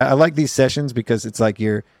I like these sessions because it's like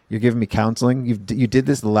you're giving me counseling. You did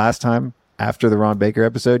this the last time after the Ron Baker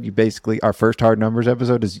episode. You basically, our first Hard Numbers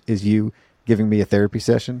episode is you giving me a therapy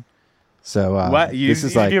session. So what you this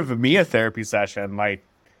is like give me a therapy session? Like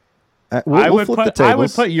we'll flip the tables. I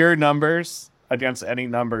would put your numbers against any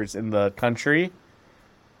numbers in the country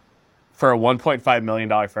for a $1.5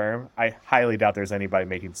 million firm. I highly doubt there's anybody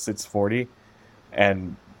making 640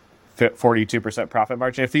 and 42% profit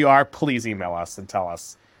margin. If you are, please email us and tell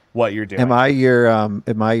us what you're doing. Am I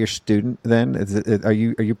your student then? Are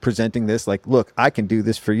you presenting this like, look, I can do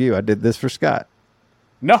this for you. I did this for Scott.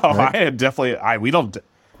 No, right?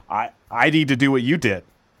 I need to do what you did.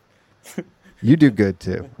 You do good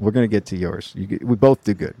too. We're gonna get to yours. We both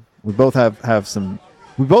do good. We both have some.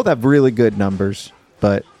 We both have really good numbers,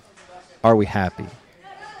 but are we happy?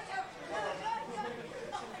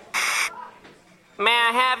 May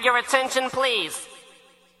I have your attention, please?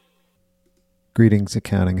 Greetings,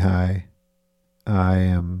 Accounting High. I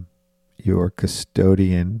am your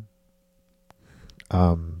custodian.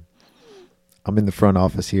 I'm in the front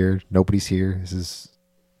office here. Nobody's here. This is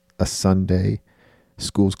a Sunday.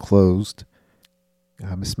 School's closed.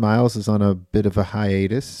 Miss Miles is on a bit of a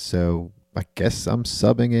hiatus, so I guess I'm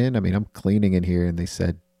subbing in. I mean, I'm cleaning in here, and they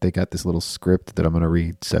said they got this little script that I'm going to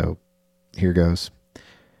read, so here goes.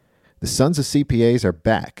 The Sons of CPAs are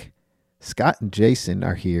back. Scott and Jason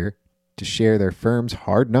are here to share their firm's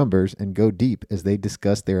hard numbers and go deep as they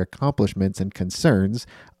discuss their accomplishments and concerns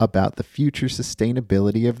about the future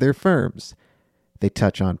sustainability of their firms. They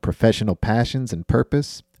touch on professional passions and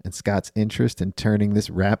purpose, and Scott's interest in turning this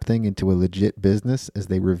rap thing into a legit business as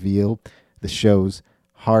they reveal the show's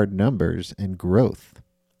hard numbers and growth.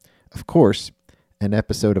 Of course, an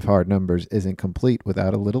episode of Hard Numbers isn't complete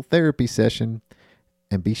without a little therapy session,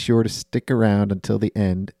 and be sure to stick around until the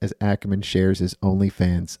end as Ackerman shares his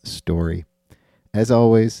OnlyFans story. As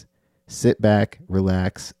always, sit back,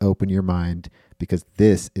 relax, open your mind, because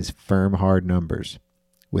this is Firm Hard Numbers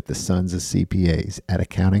with the Sons of CPAs at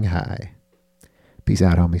Accounting High. Peace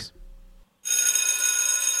out, homies.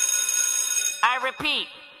 I repeat,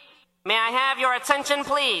 may I have your attention,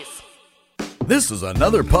 please? This is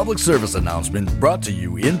another public service announcement brought to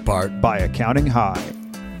you in part by Accounting High.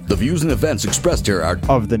 The views and events expressed here are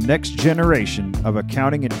of the next generation of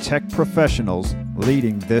accounting and tech professionals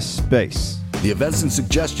leading this space. The events and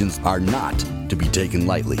suggestions are not to be taken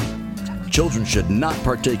lightly. Children should not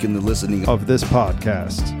partake in the listening of this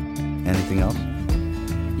podcast. Anything else?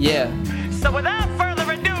 Yeah. So without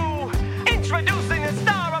further ado, introducing the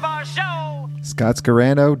star of our show, Scott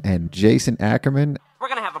Scarano and Jason Ackerman. We're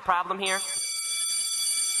going to have a problem here.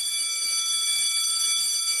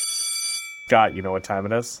 Scott, you know what time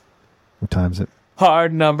it is? What time is it?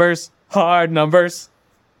 Hard numbers. Hard numbers.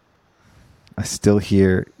 I still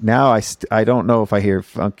hear now. I don't know if I hear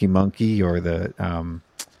Funky Monkey or the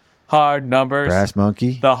hard numbers. Brass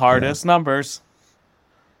Monkey. The hardest numbers.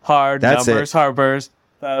 Hard That's numbers. it. Harbors.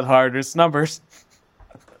 The hardest numbers.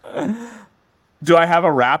 Do I have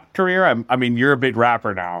a rap career? I mean, you're a big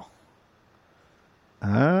rapper now.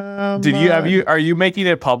 Are you making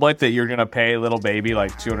it public that you're gonna pay Little Baby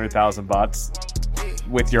like $200,000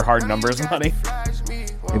 with your hard numbers money?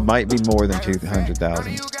 It might be more than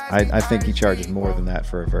 200,000. I think he charges more than that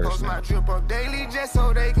for a verse now.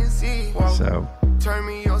 So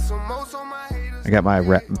I got my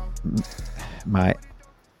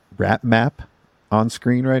rap map on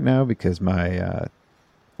screen right now because I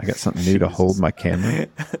got something new to hold my camera.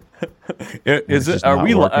 Are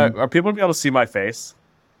people gonna be able to see my face?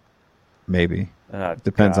 Maybe.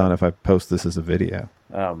 Depends on if I post this as a video.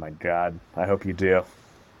 Oh my God! I hope you do.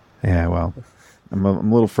 Yeah, well, I'm a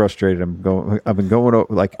little frustrated. I've been going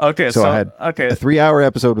over like So I had a 3-hour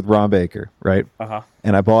episode with Ron Baker, right?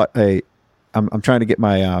 And I bought I'm trying to get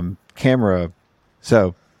my camera.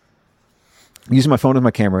 So I'm using my phone as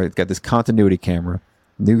my camera. It's got this continuity camera,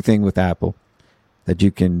 new thing with Apple that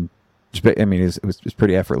you can. I mean, it was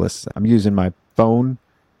pretty effortless. I'm using my phone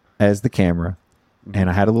as the camera, and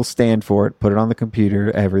I had a little stand for it. Put it on the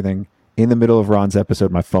computer. Everything. In the middle of Ron's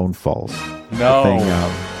episode, my phone falls. No.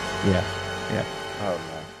 Yeah. Oh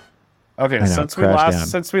no. Okay, since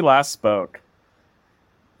we last spoke,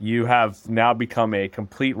 you have now become a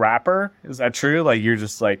complete rapper. Is that true? Like you're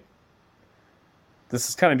just like, this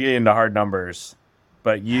is kind of getting into hard numbers,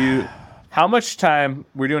 but you. How much time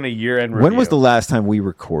we're doing a year-end review? When was the last time we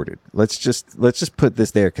recorded? Let's just put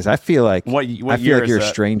this there because I feel like what I feel like you're a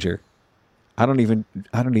stranger. I don't even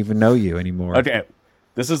know you anymore. Okay,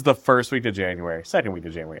 this is the first week of January, second week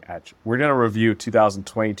of January. We're gonna review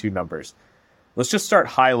 2022 numbers. Let's just start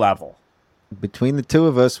high level. Between the two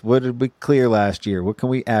of us, what did we clear last year? What can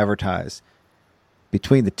we advertise?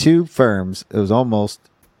 between the two firms, it was almost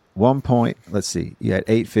let's see, you had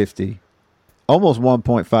 850, almost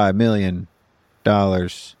 $1.5 million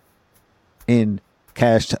in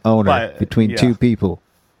cash to owner between two people.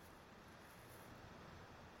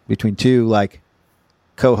 Between two like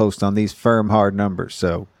co-hosts on these firm hard numbers.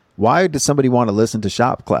 So why does somebody want to listen to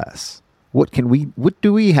Shop Class? What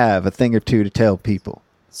do we have a thing or two to tell people?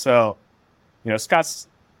 So,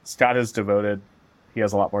 Scott is devoted. He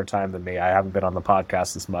has a lot more time than me. I haven't been on the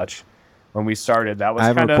podcast as much. When we started, that was I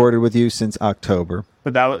haven't recorded with you since October.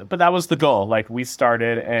 But that was the goal. Like, we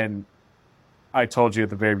started, and I told you at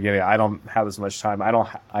the very beginning, I don't have as much time. I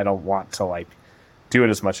don't want to like do it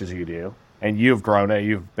as much as you do. And you've grown it.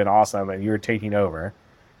 You've been awesome, and you're taking over,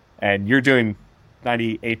 and you're doing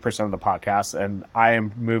 98% of the podcast, and I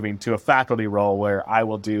am moving to a faculty role where I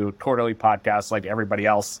will do quarterly podcasts like everybody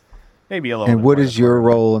else, maybe a little. And what is your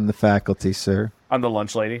role in the faculty, sir? I'm the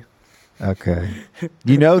lunch lady. Okay.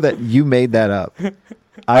 You know that you made that up.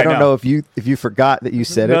 I don't know if you forgot that you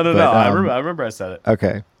said it. No. I remember I said it.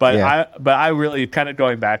 Okay. But yeah. I really kind of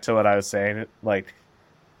going back to what I was saying, like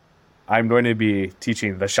I'm going to be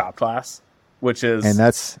teaching the shop class, which is, and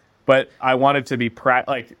that's, but I wanted to be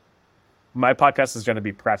like my podcast is going to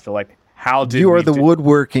be practical. Like, how did you are the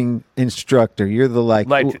woodworking instructor? You're the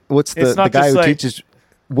what's the guy who teaches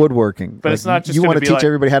woodworking? But it's not just you want to teach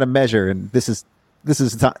everybody how to measure, and this is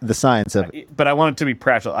the science of it. But I want it to be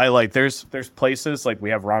practical. There's places like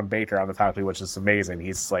we have Ron Baker on the faculty, which is amazing.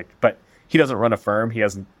 He's like, but he doesn't run a firm.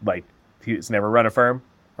 He's never run a firm,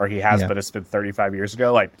 or he has, but it's been 35 years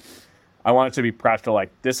ago. Like, I want it to be practical.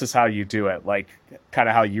 Like, this is how you do it. Like, kind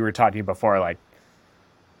of how you were talking before. Like,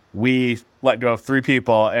 we let go of 3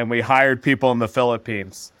 people and we hired people in the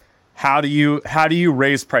Philippines. How do you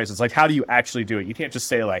raise prices? Like, how do you actually do it? You can't just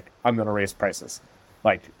say like, I'm going to raise prices.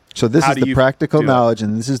 Like, so this is the practical knowledge,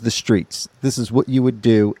 and this is the streets. This is what you would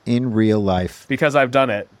do in real life. Because I've done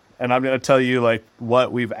it, and I'm going to tell you like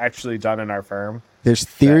what we've actually done in our firm. There's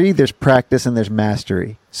theory, there's practice, and there's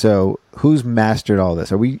mastery. So who's mastered all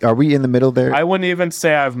this? Are we in the middle there? I wouldn't even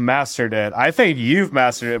say I've mastered it. I think you've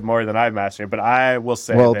mastered it more than I've mastered it, but I will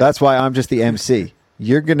say that's why I'm just the MC.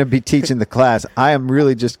 You're going to be teaching the class. I am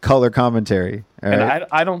really just color commentary. And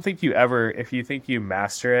I don't think you ever, if you think you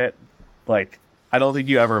master it, like, I don't think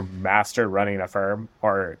you ever mastered running a firm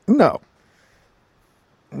or... No,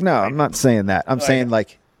 I'm not saying that. I'm saying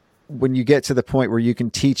like when you get to the point where you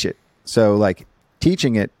can teach it. So like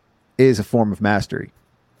teaching it is a form of mastery.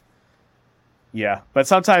 Yeah, but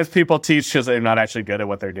sometimes people teach because they're not actually good at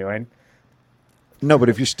what they're doing. No, but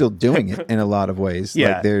if you're still doing it in a lot of ways,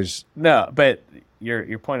 like there's... No, but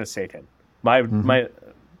your point is taken. My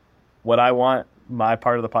what I want my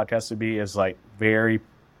part of the podcast to be is like very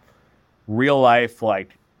real life,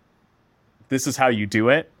 like, this is how you do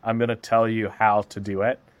it. I'm going to tell you how to do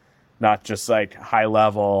it, not just like high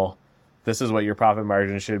level. This is what your profit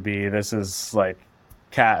margin should be. This is like,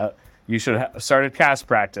 you should have started cast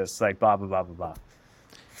practice, like blah, blah, blah, blah,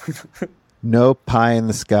 blah. No pie in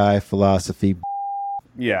the sky philosophy.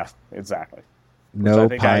 Yeah, exactly. No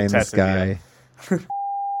pie in the sky.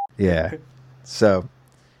 Yeah. So.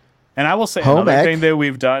 And I will say another thing that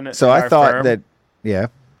we've done. So I thought that, yeah.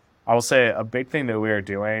 I will say a big thing that we are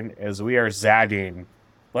doing is we are zagging.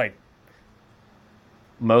 Like,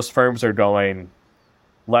 most firms are going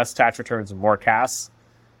less tax returns and more casts.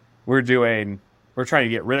 We're trying to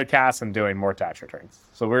get rid of casts and doing more tax returns.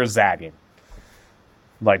 So we're zagging.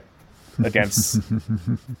 Like, against,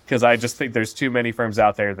 because I just think there's too many firms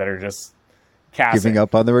out there that are just casting. Giving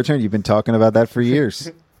up on the return. You've been talking about that for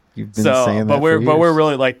years. You've been saying that for years. But we're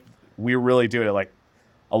really like, we're really doing it. Like,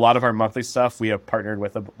 a lot of our monthly stuff, we have partnered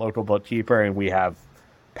with a local bookkeeper and we have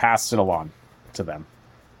passed it along to them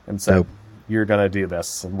and said, you're going to do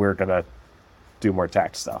this and we're going to do more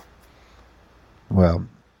tax stuff. Well,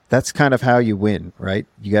 that's kind of how you win, right?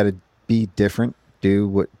 You got to be different, do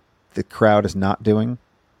what the crowd is not doing.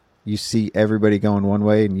 You see everybody going one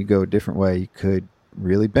way and you go a different way. You could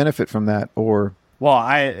really benefit from that, or... Well,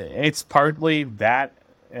 it's partly that,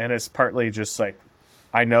 and it's partly just like,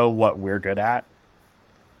 I know what we're good at.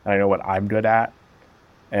 I know what I'm good at.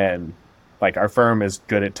 And like, our firm is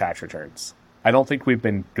good at tax returns. I don't think we've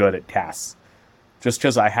been good at casts. Just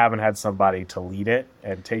because I haven't had somebody to lead it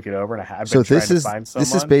and take it over, and I have been trying to find someone.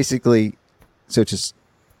 This is basically, this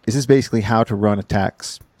is basically how to run a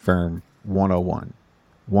tax firm 101,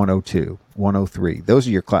 102, 103. Those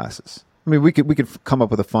are your classes. I mean, we could come up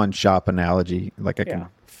with a fun shop analogy. Like I can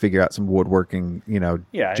figure out some woodworking,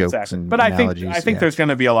 jokes exactly. and but analogies. I think there's going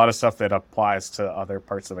to be a lot of stuff that applies to other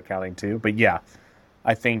parts of accounting too. But yeah,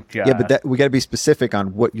 I think... but we got to be specific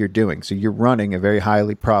on what you're doing. So you're running a very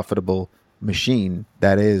highly profitable machine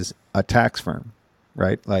that is a tax firm,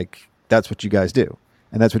 right? Like that's what you guys do,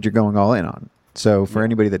 and that's what you're going all in on. So for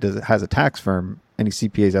anybody that has a tax firm, any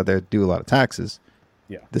CPAs out there that do a lot of taxes,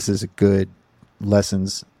 this is a good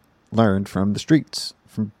lessons learned from the streets,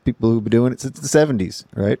 from people who've been doing it since the 70s,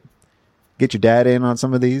 right? Get your dad in on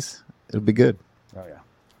some of these. It'll be good. Oh, yeah.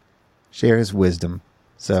 Share his wisdom.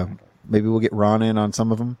 So maybe we'll get Ron in on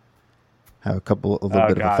some of them. Have a little bit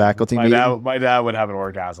of a faculty meeting. My dad would have an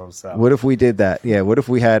orgasm. So what if we did that? Yeah. What if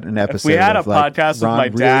we had an episode? If we had a podcast with my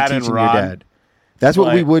dad and Ron. Your dad. That's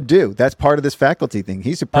what we would do. That's part of this faculty thing.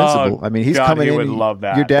 He's a principal. I mean, he's coming in. He would love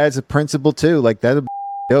that. Your dad's a principal too. Like that'd be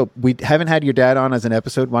dope. We haven't had your dad on as an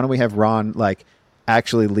episode. Why don't we have Ron like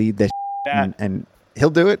actually lead this and he'll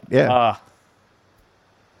do it? Yeah.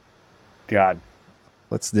 God.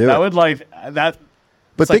 Let's do it. That would like that.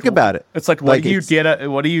 But think about it. It's like what do you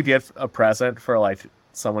get a present for like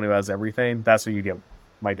someone who has everything? That's what you get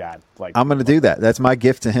my dad. Like I'm going to do that. That's my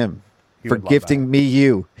gift to him. For gifting me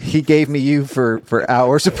you. He gave me you for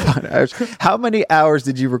hours upon hours. How many hours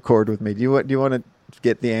did you record with me? Do you want to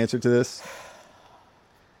get the answer to this?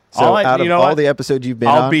 So out of all the episodes you've been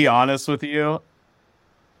on, I'll be honest with you.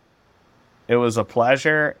 It was a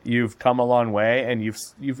pleasure. You've come a long way, and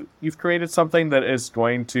you've created something that is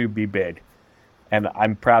going to be big, and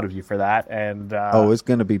I'm proud of you for that. And it's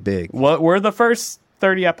going to be big. Were the first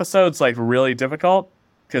 30 episodes like really difficult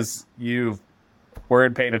because you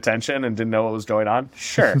weren't paying attention and didn't know what was going on?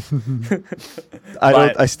 Sure.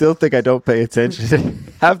 I still think I don't pay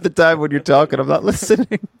attention. Half the time when you're talking, I'm not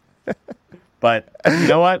listening. But you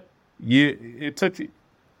know what? It took.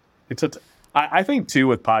 I think too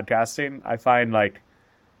with podcasting, I find like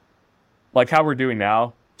how we're doing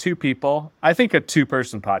now, 2 people. I think a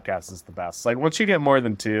 2-person podcast is the best. Like once you get more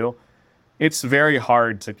than 2, it's very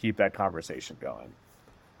hard to keep that conversation going.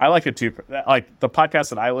 I like the podcast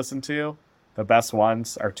that I listen to. The best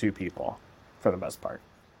ones are 2 people, for the most part.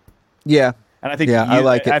 Yeah, and I think I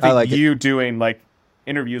like it. I think you doing like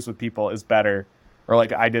interviews with people is better, or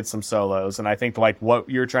like I did some solos, and I think like what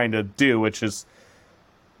you're trying to do, which is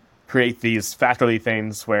create these faculty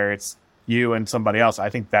things where it's you and somebody else. I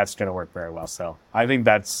think that's going to work very well. So I think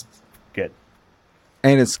that's good.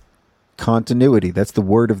 And it's continuity. That's the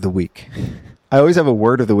word of the week. I always have a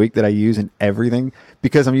word of the week that I use in everything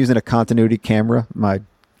because I'm using a continuity camera. My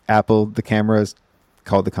Apple, the camera is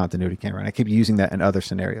called the continuity camera, and I keep using that in other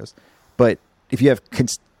scenarios. But if you have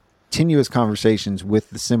continuous conversations with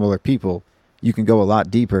the similar people, you can go a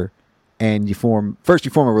lot deeper, and you form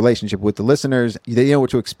a relationship with the listeners. They know what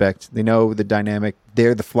to expect. They know the dynamic.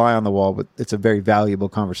 They're the fly on the wall, but it's a very valuable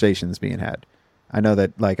conversation that's being had. I know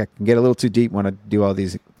that like I can get a little too deep when I do all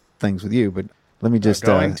these things with you, but let me just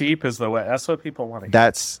going deep is the way. That's what people want to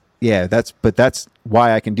hear. That's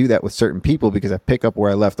why I can do that with certain people, because I pick up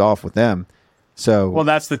where I left off with them. So well,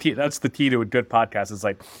 that's the key. That's the key to a good podcast. Is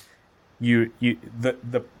like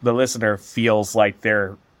the listener feels like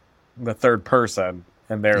they're the third person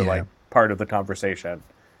and they're like part of the conversation,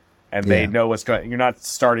 and they know what's going. You're not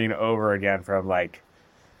starting over again from like,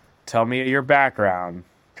 tell me your background,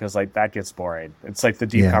 because like that gets boring. It's like the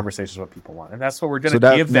deep conversations what people want, and that's what we're going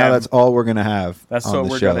to give them. Now that's all we're going to have. That's on what the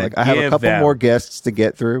we're show. going like, to. I have a couple more guests to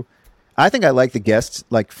get through. I think I like the guests.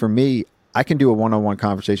 Like for me, I can do a one-on-one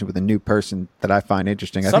conversation with a new person that I find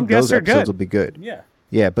interesting. I think those episodes will be good. Yeah.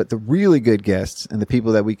 Yeah, but the really good guests and the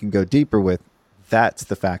people that we can go deeper with, that's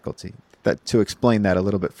the faculty. That to explain that a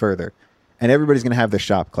little bit further. And everybody's going to have their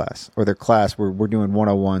shop class or their class where we're doing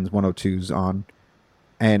 101s, 102s on.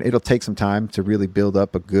 And it'll take some time to really build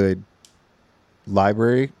up a good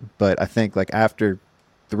library. But I think like after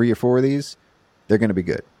 3 or 4 of these, they're going to be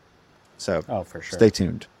good. So for sure. Stay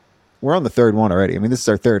tuned. We're on the 3rd one already. I mean, this is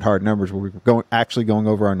our 3rd hard numbers where we're going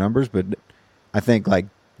over our numbers. But I think like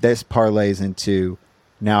this parlays into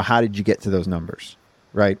now how did you get to those numbers,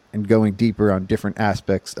 right? And going deeper on different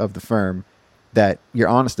aspects of the firm that you're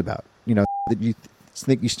honest about. You know, that you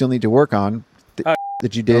think you still need to work on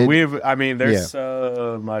that you did. There's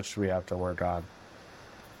so much we have to work on.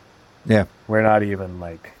 Yeah. We're not even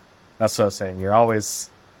like, that's what I was saying. You're always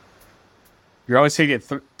going to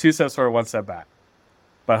get 2 steps forward, 1 step back.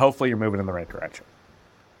 But hopefully you're moving in the right direction.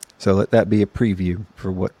 So let that be a preview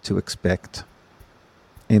for what to expect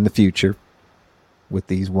in the future with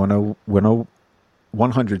these 100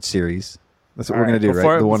 series. That's what we're going to do,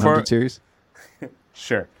 right? The 100 series?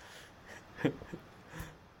 Sure.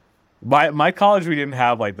 My college, we didn't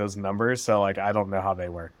have like those numbers, so like I don't know how they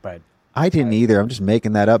work, but I didn't either. I'm just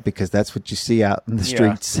making that up because that's what you see out in the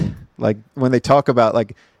streets. Like when they talk about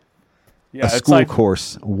like a school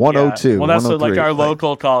course, 102. Well, that's what, like our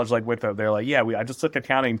local college, like with they're like, I just took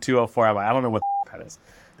accounting 204. I'm like, I don't know what that is.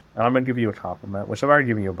 and I'm going to give you a compliment, which I've already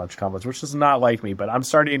given you a bunch of compliments, which is not like me, but I'm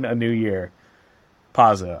starting a new year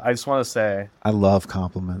positive. I just want to say... I love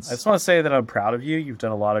compliments. I just want to say that I'm proud of you. You've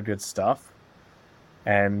done a lot of good stuff.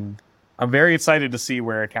 And I'm very excited to see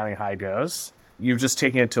where Accounting High goes. You've just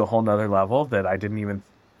taken it to a whole nother level that I didn't even...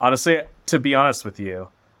 Honestly, to be honest with you,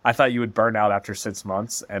 I thought you would burn out after 6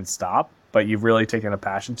 months and stop, but you've really taken a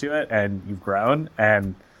passion to it, and you've grown.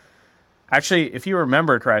 And actually, if you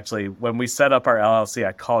remember correctly, when we set up our LLC,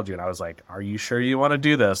 I called you and I was like, are you sure you want to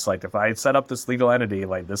do this? Like, if I set up this legal entity,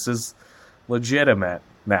 like, this is legitimate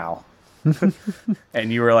now.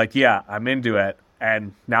 And you were like, yeah, I'm into it.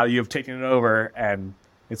 And now you've taken it over, and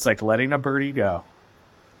it's like letting a birdie go.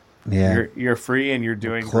 Yeah, you're free, and you're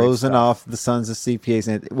doing closing off the sons of CPAs.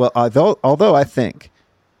 And well, although I think,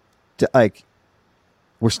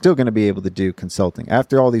 we're still going to be able to do consulting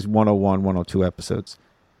after all these 101, 102 episodes.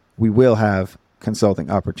 We will have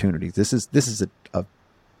consulting opportunities. This is a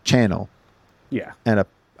channel, and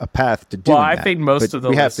a path to doing. Well, I think most of the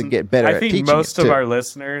we have to get better. I think most of our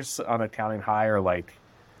listeners on Accounting High are like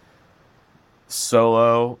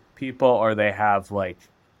solo people, or they have like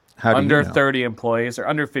under 30 employees or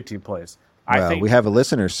under 50 employees. Well, I think we have a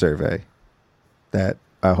listener survey that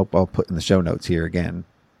I hope I'll put in the show notes here again.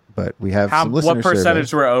 But we have some listener What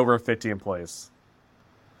percentage were over 50 employees?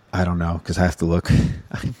 I don't know, because I have to look.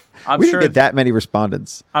 I'm we sure didn't get that many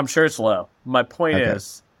respondents. I'm sure it's low. My point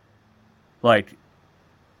is, like,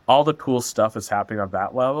 all the cool stuff is happening on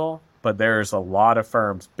that level, but there's a lot of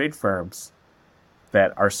firms, big firms,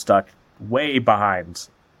 that are stuck way behind.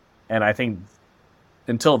 And I think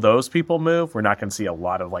until those people move, we're not going to see a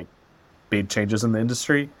lot of like big changes in the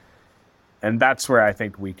industry. And that's where I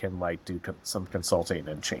think we can like do some consulting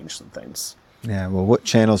and change some things. Yeah. Well, what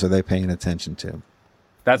channels are they paying attention to?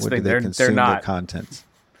 That's the thing. They're not their content.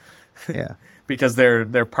 Yeah. Because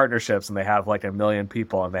they're partnerships, and they have like 1 million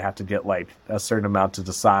people, and they have to get like a certain amount to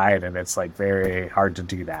decide, and it's like very hard to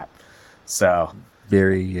do that. So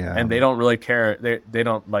and they don't really care. They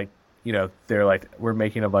don't like, they're like, we're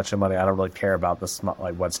making a bunch of money. I don't really care about this,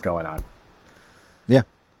 like what's going on. Yeah.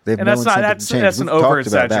 And that's an over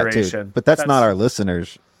exaggeration. But that's not our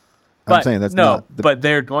listeners. I'm saying that's not. But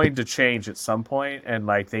they're going to change at some point, and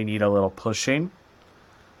like they need a little pushing.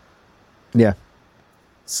 Yeah.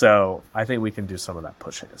 So I think we can do some of that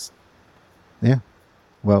pushing. Yeah.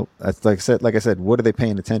 Well, that's like I said, what are they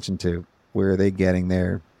paying attention to? Where are they getting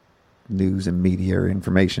their news and media or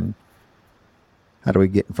information? How do we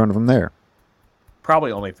get in front of them there?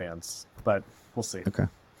 Probably OnlyFans, but we'll see.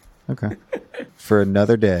 Okay. For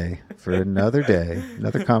another day,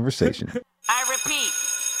 another conversation. I repeat,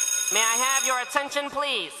 may I have your attention,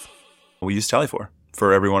 please? We use Tally4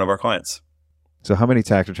 for every one of our clients. So how many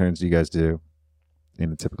tax returns do you guys do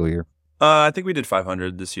in a typical year? I think we did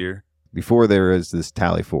 500 this year. Before there is this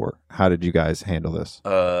Tally4, how did you guys handle this?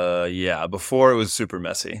 Yeah, before it was super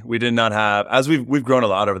messy. We did not have, as we've grown a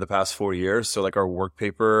lot over the past 4 years, so like our work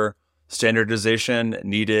paper standardization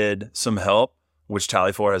needed some help, which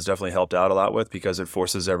Tally4 has definitely helped out a lot with, because it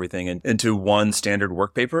forces everything into one standard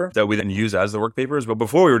work paper that we then use as the work papers. But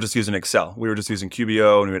before, we were just using Excel. We were just using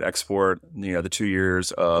QBO, and we would export, the 2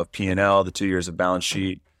 years of P&L, the 2 years of balance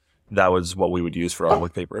sheet. That was what we would use for our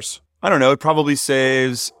work papers. I don't know. It probably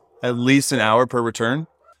saves at least an hour per return.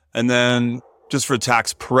 And then just for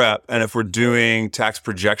tax prep, and if we're doing tax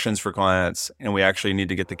projections for clients and we actually need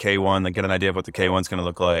to get the K1, like get an idea of what the K1 is going to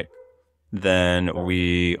look like, then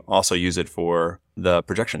we also use it for the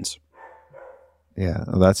projections. Yeah,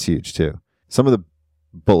 well, that's huge too. Some of the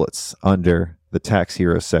bullets under the Tax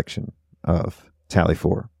Hero section of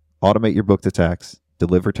Tally4: automate your book to tax,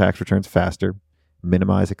 deliver tax returns faster,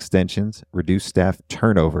 minimize extensions, reduce staff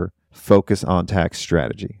turnover, focus on tax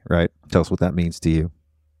strategy, right? Tell us what that means to you,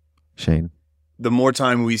 Shane. The more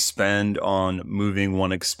time we spend on moving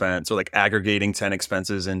one expense, or like aggregating 10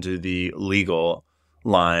 expenses into the legal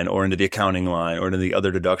line or into the accounting line or into the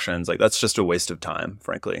other deductions, like that's just a waste of time,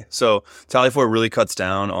 frankly. So Tally4 really cuts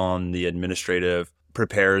down on the administrative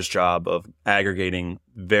preparer's job of aggregating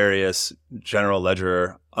various general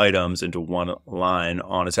ledger items into one line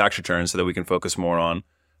on a tax return, so that we can focus more on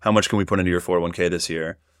how much can we put into your 401k this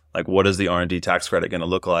year? Like, what is the R&D tax credit going to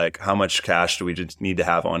look like? How much cash do we just need to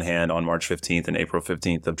have on hand on March 15th and April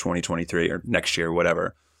 15th of 2023 or next year,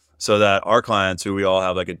 whatever, so that our clients, who we all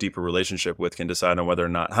have like a deeper relationship with, can decide on whether or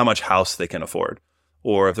not how much house they can afford,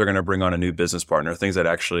 or if they're going to bring on a new business partner, things that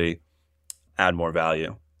actually add more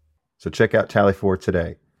value. So check out Tally4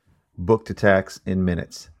 today. Book to tax in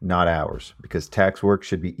minutes, not hours, because tax work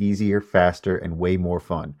should be easier, faster, and way more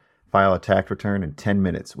fun. File a tax return in 10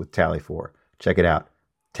 minutes with Tally4. Check it out.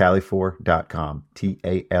 Tallyfor.com.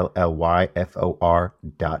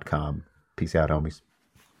 TALLYFOR.com. Peace out, homies.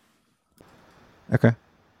 Okay.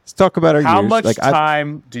 Let's talk about our How years. much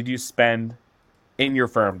time did you spend in your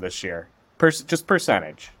firm this year? Just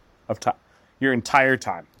percentage of time. Your entire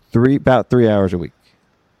time. About 3 hours a week.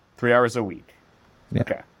 3 hours a week. Yeah.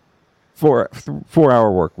 Okay.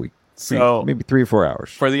 4-hour work week. So maybe 3 or 4 hours.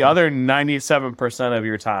 For the other 97% of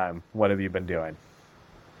your time, what have you been doing?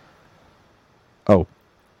 Oh,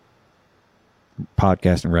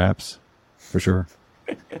 podcast and raps, for sure.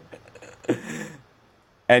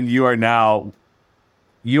 And you are now,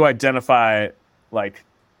 I identify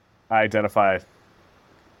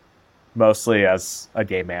mostly as a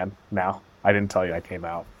gay man now. I didn't tell you I came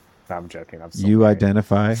out. No, I'm joking. I'm still You gay.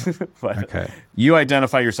 identify? But okay. You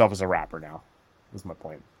identify yourself as a rapper now, is my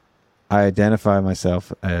point. I identify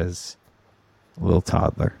myself as a little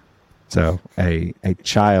toddler. So a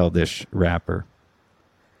childish rapper.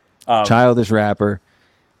 Childish rapper.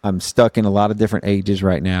 I'm stuck in a lot of different ages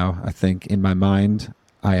right now. I think in my mind,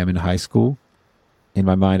 I am in high school. In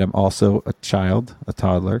my mind, I'm also a child, a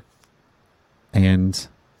toddler. And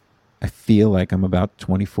I feel like I'm about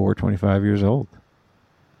 24, 25 years old.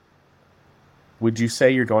 Would you say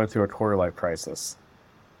you're going through a quarter-life crisis?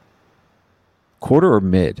 Quarter or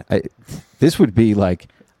mid? This would be like...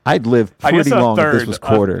 I'd live pretty long if this was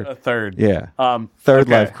quarter. A third. Yeah. Third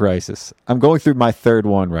life crisis. I'm going through my third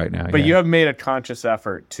one right now. But you have made a conscious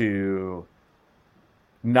effort to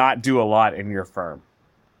not do a lot in your firm.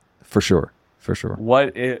 For sure.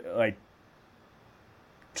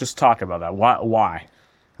 Just talk about that. Why?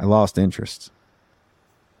 I lost interest.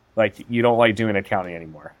 Like, you don't like doing accounting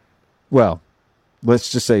anymore. Well, let's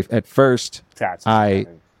just say at first,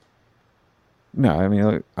 No, I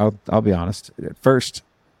mean, I'll be honest. At first,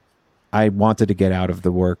 I wanted to get out of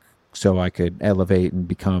the work so I could elevate and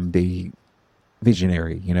become the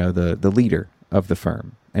visionary, the leader of the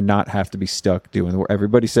firm, and not have to be stuck doing the work.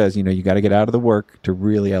 Everybody says, you got to get out of the work to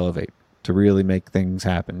really elevate, to really make things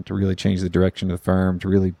happen, to really change the direction of the firm, to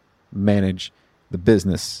really manage the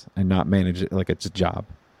business and not manage it like it's a job.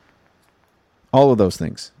 All of those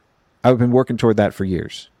things. I've been working toward that for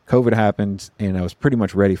years. COVID happened, and I was pretty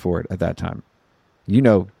much ready for it at that time.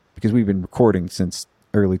 Because we've been recording since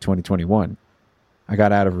early 2021. I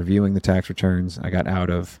got out of reviewing the tax returns. I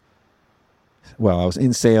was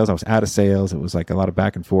in sales. I was out of sales. It was like a lot of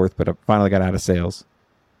back and forth, but I finally got out of sales.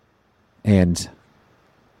 And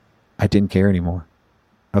I didn't care anymore.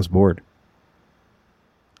 I was bored.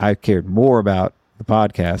 I cared more about the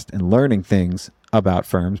podcast and learning things about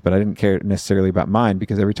firms, but I didn't care necessarily about mine,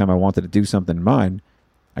 because every time I wanted to do something in mine,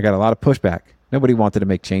 I got a lot of pushback. Nobody wanted to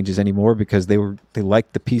make changes anymore because they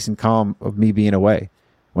liked the peace and calm of me being away.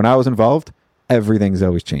 When I was involved, everything's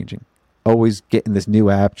always changing. Always getting this new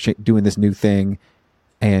app, doing this new thing.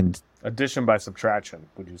 And addition by subtraction,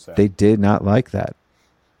 would you say? They did not like that.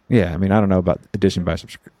 Yeah, I mean, I don't know about addition by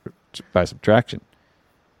subtraction.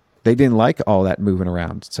 They didn't like all that moving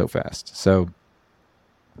around so fast. So,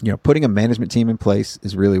 putting a management team in place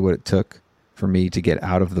is really what it took for me to get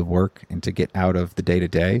out of the work and to get out of the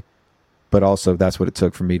day-to-day. But also that's what it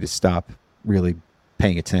took for me to stop really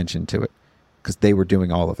paying attention to it, because they were doing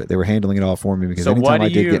all of it. They were handling it all for me, because anytime I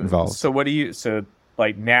did get involved. So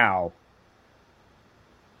now,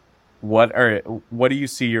 what do you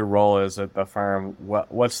see your role as at the firm?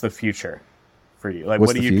 What's the future for you? Like,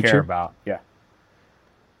 what do you care about? Yeah.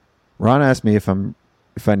 Ron asked me if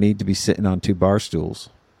I need to be sitting on 2 bar stools.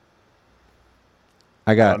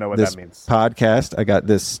 I don't know what that means. Podcast. I got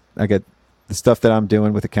the stuff that I'm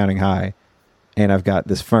doing with Accounting High, and I've got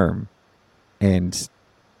this firm, and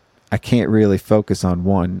I can't really focus on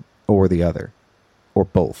one or the other, or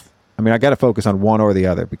both. I mean, I got to focus on one or the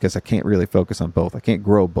other, because I can't really focus on both. I can't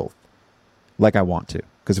grow both like I want to,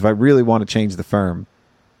 because if I really want to change the firm,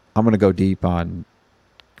 I'm going to go deep on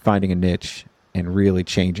finding a niche and really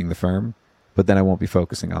changing the firm, but then I won't be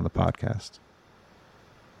focusing on the podcast,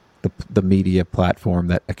 the media platform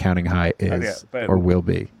that Accounting High is or will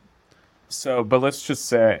be. So, but let's just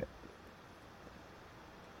say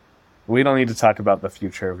we don't need to talk about the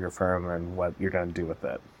future of your firm and what you're going to do with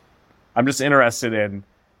it. I'm just interested in,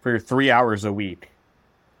 for your 3 hours a week,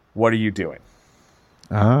 what are you doing?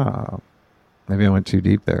 Maybe I went too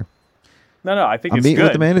deep there. No, I think I'm it's meeting good.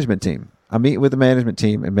 with the management team. I'm meeting with the management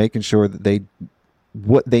team and making sure that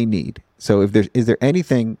what they need. So is there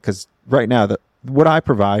anything, because right now what I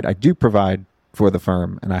do provide for the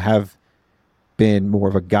firm, and I have been more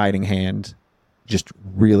of a guiding hand, just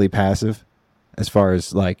really passive, as far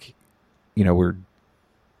as we're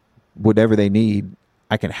whatever they need,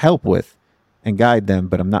 I can help with and guide them,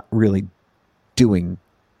 but I'm not really doing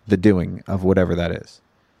the doing of whatever that is.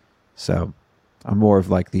 So I'm more of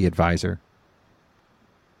like the advisor.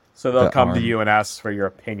 So they'll come to you and ask for your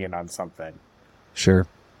opinion on something. Sure.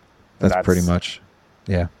 That's pretty much,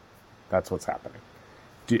 yeah. That's what's happening.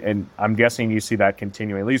 And I'm guessing you see that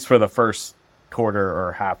continuing, at least for the first quarter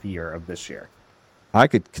or half year of this year. I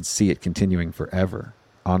could see it continuing forever,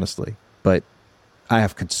 honestly. But I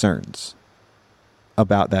have concerns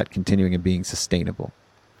about that continuing and being sustainable.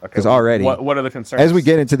 Because already... What are the concerns? As we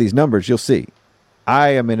get into these numbers, you'll see.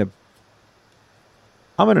 I'm in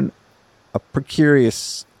a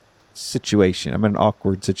precarious situation. I'm in an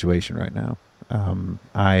awkward situation right now.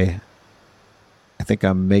 I think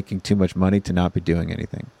I'm making too much money to not be doing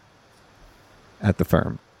anything at the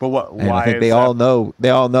firm. But why? And I think they all know. They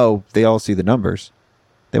all see the numbers.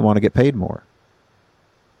 They want to get paid more,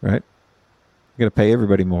 right? You're going to pay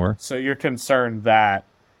everybody more. So you're concerned that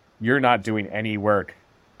you're not doing any work,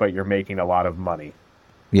 but you're making a lot of money.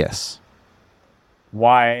 Yes.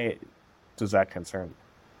 Why does that concern you?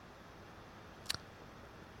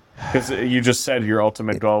 Because you just said your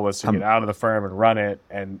ultimate goal was to get out of the firm and run it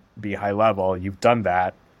and be high level. You've done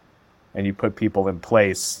that, and you put people in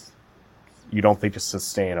place. You don't think it's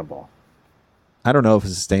sustainable. I don't know if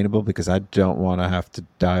it's sustainable because I don't want to have to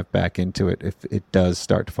dive back into it if it does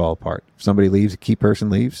start to fall apart. If somebody leaves, a key person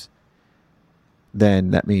leaves,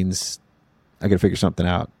 then that means I got to figure something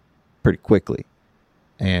out pretty quickly.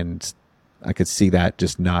 And I could see that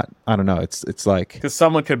just not, I don't know. It's like, because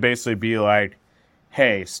someone could basically be like,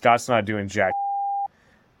 hey, Scott's not doing jack.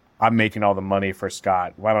 I'm making all the money for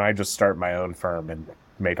Scott. Why don't I just start my own firm and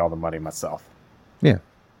make all the money myself? Yeah.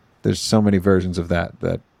 There's so many versions of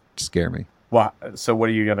that scare me. Well, so what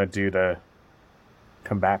are you going to do to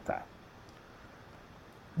combat that?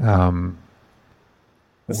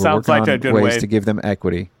 It sounds like a good way to give them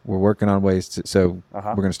equity. We're working on ways to, so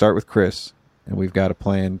we're going to start with Chris, and we've got a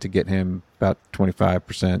plan to get him about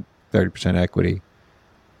 25%, 30% equity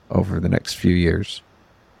over the next few years.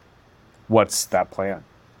 What's that plan?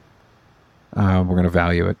 We're going to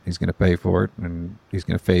value it. He's going to pay for it, and he's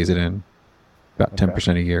going to phase it in about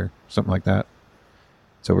 10% a year, something like that.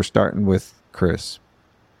 So we're starting with Chris,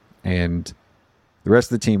 and the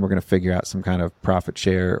rest of the team, we're going to figure out some kind of profit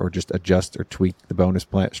share or just adjust or tweak the bonus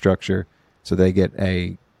plan structure so they get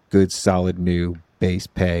a good, solid new base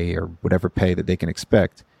pay or whatever pay that they can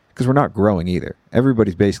expect. Because we're not growing either.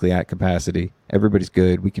 Everybody's basically at capacity. Everybody's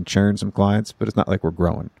good. We can churn some clients, but it's not like we're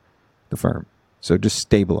growing the firm. So just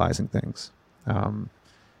stabilizing things.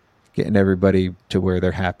 Getting everybody to where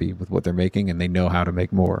they're happy with what they're making and they know how to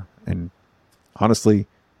make more. And honestly,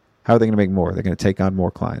 how are they going to make more? They're going to take on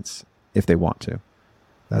more clients if they want to.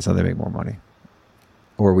 That's how they make more money.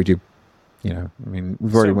 Or we do,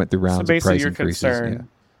 we've already went through rounds of price increases. Concern,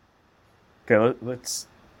 yeah. Okay, let's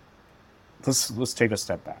take a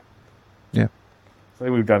step back. Yeah. I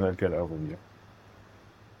think we've done a good overview.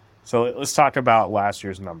 So let's talk about last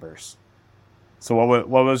year's numbers. So what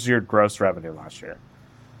was your gross revenue last year?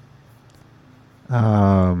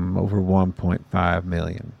 Over 1.5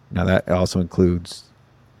 million. Now that also includes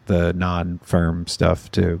the non-firm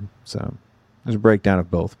stuff too. So there's a breakdown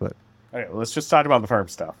of both, but okay, well, let's just talk about the firm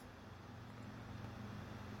stuff.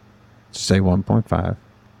 Just say 1.5.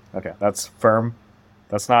 Okay, that's firm.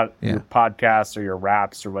 That's not your podcast or your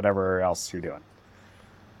raps or whatever else you're doing.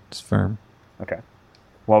 It's firm. Okay.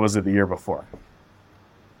 What was it the year before?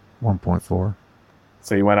 1.4.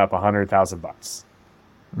 So you went up $100,000.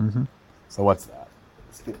 Mm-hmm. So what's that?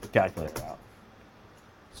 Let's get the calculator out.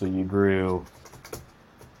 So you grew.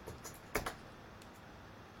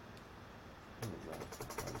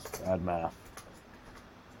 Bad math.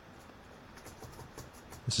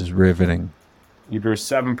 This is riveting. You grew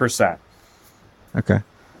 7%. Okay.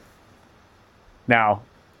 Now,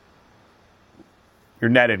 your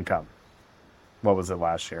net income, what was it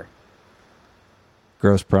last year?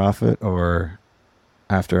 Gross profit or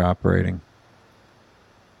after operating?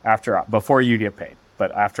 Before you get paid,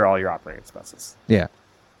 but after all your operating expenses. Yeah.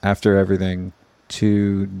 After everything,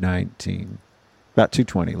 219. About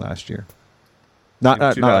 220 last year. Not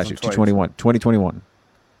last year, 2021.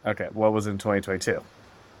 Okay. What was in 2022?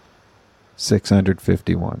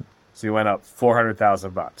 651. So you went up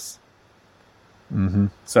 $400,000. Mm-hmm.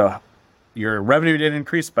 So your revenue didn't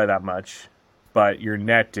increase by that much, but your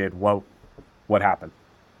net did. What happened?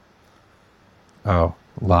 Oh,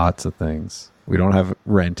 lots of things. We don't have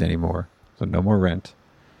rent anymore, so no more rent.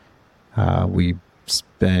 We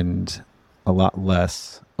spend a lot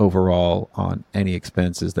less overall on any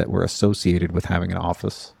expenses that were associated with having an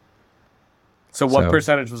office. So what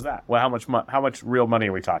percentage was that? Well, how much real money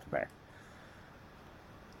are we talking there?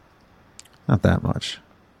 Not that much.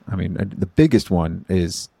 I mean, the biggest one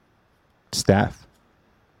is staff.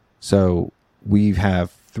 So we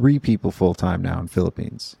have 3 people full-time now in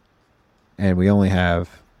Philippines. And we only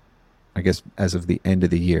have, I guess, as of the end of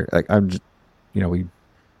the year, like we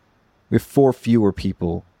have 4 fewer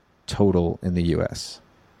people total in the U.S.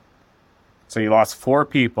 So you lost 4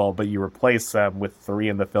 people, but you replaced them with 3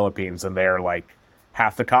 in the Philippines, and they're like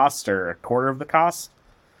half the cost or a quarter of the cost?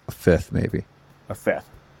 A fifth, maybe. A fifth.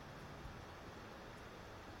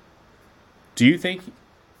 Do you think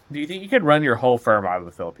you could run your whole firm out of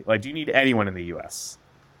the Philippines? Like, do you need anyone in the U.S.?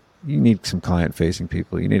 You need some client-facing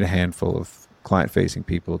people. You need a handful of client-facing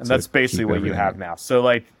people. And that's basically what you have now. So,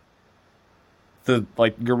 like,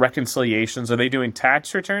 your reconciliations, are they doing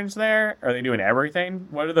tax returns there? Are they doing everything?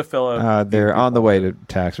 What are the Philippines? They're on the way to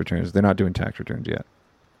tax returns. They're not doing tax returns yet.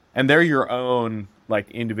 And they're your own,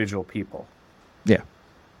 like, individual people. Yeah.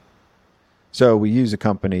 So we use a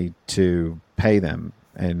company to pay them,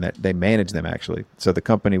 and that they manage them, actually. So the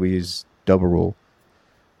company we use, Double Rule,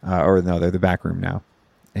 they're the back room now,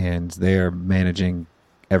 and they're managing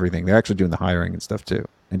everything. They're actually doing the hiring and stuff too,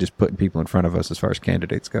 and just putting people in front of us as far as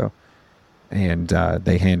candidates go. And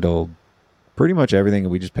they handle pretty much everything,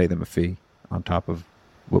 and we just pay them a fee on top of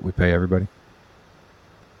what we pay everybody.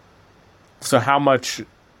 So how much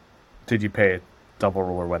did you pay Double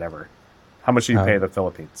Rule or whatever? How much did you pay the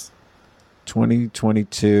Philippines?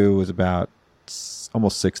 2022 was about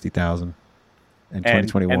almost 60,000, and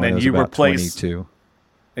 2021 and then was you about replaced 22.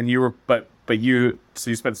 And you were, but you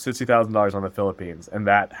spent $60,000 on the Philippines, and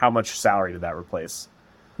how much salary did that replace?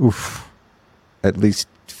 Oof, at least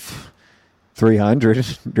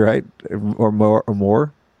 300, right, or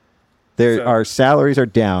more. Our salaries are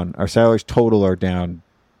down. Our salaries total are down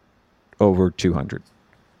over 200.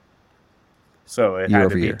 So it had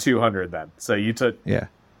to be 200 then. So you took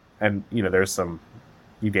and you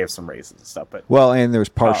gave some raises and stuff, but and there was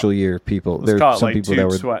partial year people. There's some people that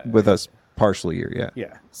were with us partial year,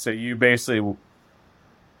 yeah. So you basically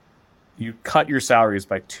cut your salaries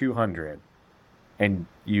by 200, and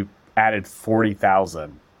you added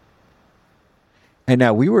 40,000. And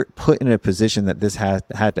now we were put in a position that this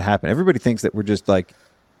had to happen. Everybody thinks that we're just like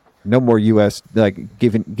no more U.S. like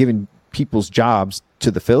giving people's jobs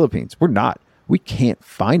to the Philippines. We're not. We can't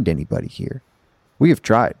find anybody here. We have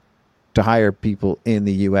tried to hire people in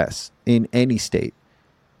the U.S. in any state,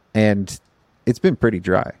 and it's been pretty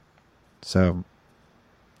dry. So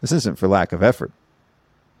this isn't for lack of effort.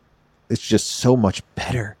 It's just so much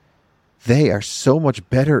better. They are so much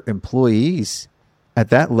better employees at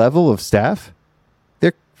that level of staff.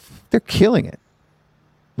 They're killing it.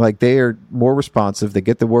 Like, they are more responsive. They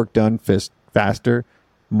get the work done faster,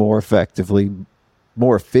 more effectively,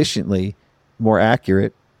 more efficiently, more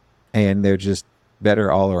accurate, and they're just better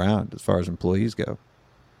all around as far as employees go.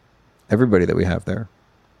 Everybody that we have there.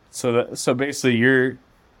 So basically,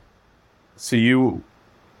 so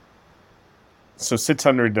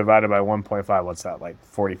 600 divided by 1.5. What's that, like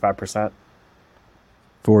 45%?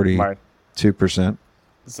 42%.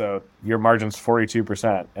 So your margin's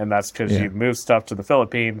 42%, and that's because you moved stuff to the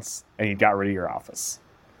Philippines and you got rid of your office.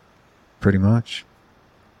 Pretty much.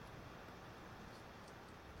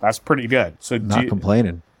 That's pretty good. So not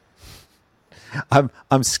complaining.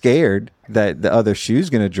 I'm scared that the other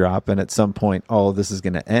shoe's going to drop, and at some point all of this is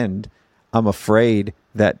going to end. I'm afraid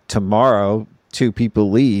that tomorrow 2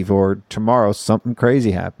 people leave, or tomorrow something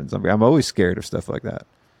crazy happens. I'm always scared of stuff like that.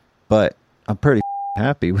 But I'm pretty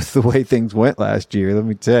happy with the way things went last year. Let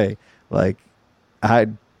me tell you, like, I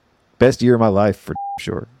had best year of my life for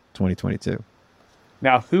sure. 2022.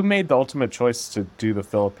 Now, who made the ultimate choice to do the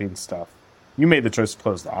Philippine stuff? You made the choice to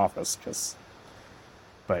close the office,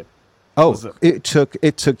 it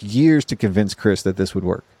took years to convince Chris that this would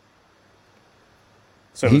work.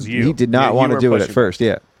 So it was you. He did not want to do it at first.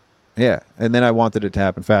 Yeah, and then I wanted it to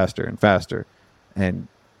happen faster and faster, and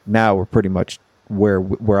now we're pretty much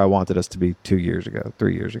where I wanted us to be 3 years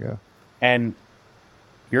ago. And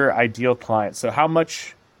your ideal client. So how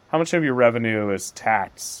much of your revenue is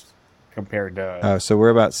tax compared to? So we're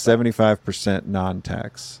about 75%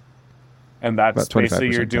 non-tax. And that's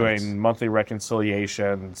basically you're doing tax. Monthly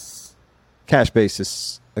reconciliations, cash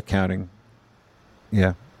basis accounting.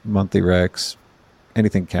 Yeah, monthly recs,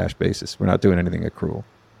 anything cash basis. We're not doing anything accrual.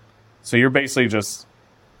 So you're basically just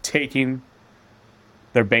taking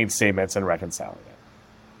their bank statements and reconciling it.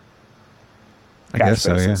 I guess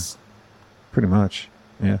so, yeah. Pretty much,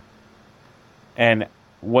 yeah. And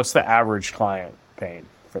what's the average client paying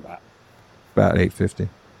for that? About $850,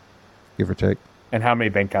 give or take. And how many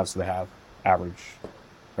bank accounts do they have, average,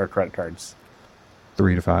 or credit cards?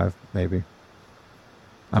 3 to 5, maybe.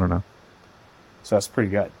 I don't know. So that's pretty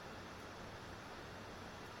good.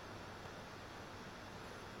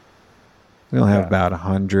 We only have about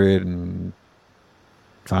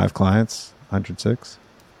 105 clients, 106.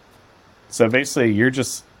 So basically, you're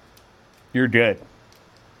good.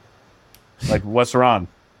 Like, what's wrong?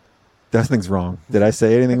 Nothing's wrong. Did I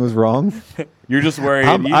say anything was wrong? You're just worried.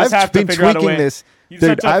 You just have to figure out a way.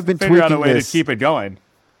 I've been tweaking out a way to keep it going.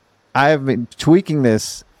 I have been tweaking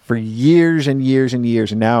this for years and years and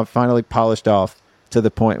years, and now I've finally polished off to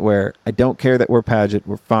the point where I don't care that we're Paget.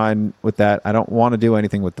 We're fine with that. I don't want to do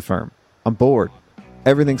anything with the firm. I'm bored.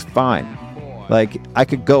 Everything's fine. Like, I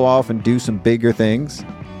could go off and do some bigger things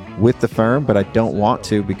with the firm, but I don't want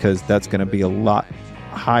to because that's going to be a lot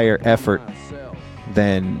higher effort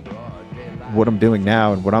than what I'm doing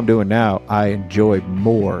now. And what I'm doing now, I enjoy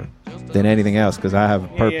more than anything else because I have a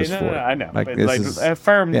purpose for it. I know. Like, but this is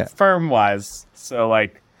firm wise. So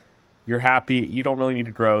like, you're happy. You don't really need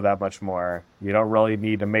to grow that much more. You don't really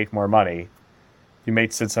need to make more money. You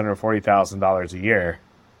make $640,000 a year.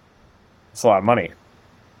 It's a lot of money.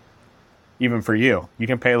 Even for you. You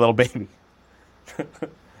can pay a little baby.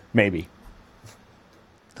 Maybe.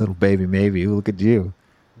 Little baby, maybe. Look at you.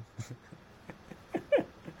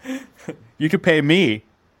 You could pay me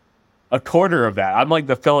a quarter of that. I'm like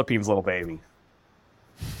the Philippines little baby.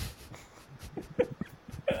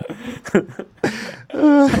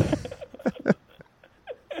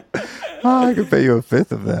 I could pay you a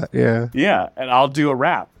fifth of that. Yeah. Yeah, and I'll do a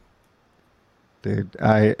rap. Dude,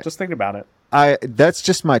 just think about it. That's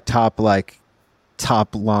just my top line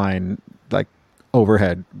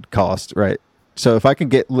overhead cost, right? So if I can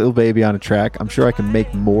get Lil Baby on a track, I'm sure I can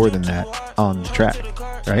make more than that on the track,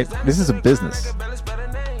 right? This is a business.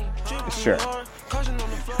 Sure.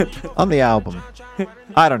 On the album,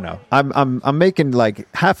 I don't know. I'm making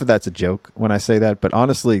like half of that's a joke when I say that, but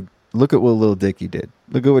honestly, look at what Lil Dicky did.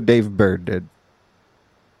 Look at what Dave Bird did.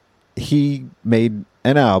 He made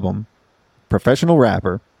an album, professional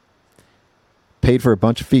rapper, paid for a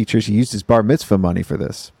bunch of features. He used his bar mitzvah money for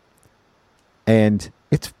this. And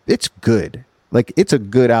it's good. Like, it's a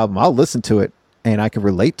good album. I'll listen to it and I can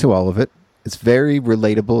relate to all of it. It's very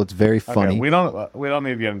relatable. It's very funny. Okay, we don't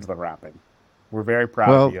need to get into the rapping. We're very proud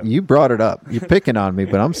of you. Well, you brought it up. You're picking on me,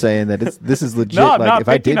 but I'm saying that this is legit. No, like, not if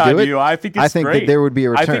I did do it, you. I think that there would be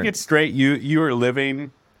a return. I think it's straight. You are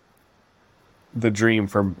living the dream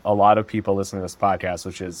for a lot of people listening to this podcast,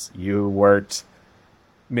 which is you worked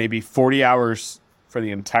maybe 40 hours for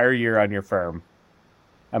the entire year on your firm.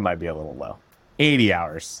 That might be a little low. 80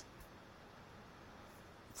 hours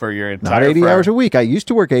for your entire Not 80 firm. hours a week. I used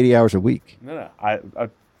to work 80 hours a week. No. I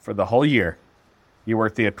for the whole year, you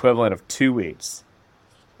worked the equivalent of 2 weeks,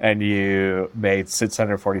 and you made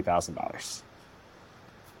 $640,000.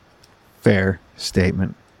 Fair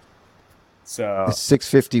statement. So it's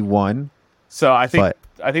 651. So I think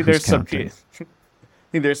there's some key. I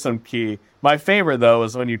think there's some key. My favorite though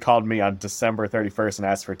was when you called me on December 31st and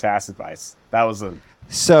asked for tax advice. That was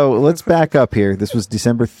So let's back up here. This was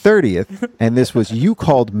December 30th, and this was you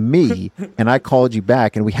called me, and I called you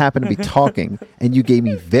back, and we happened to be talking, and you gave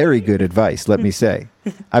me very good advice, let me say.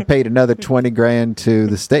 I paid another $20,000 to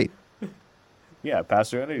the state. Yeah,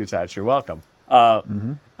 Pastor Energy Tax, you're welcome.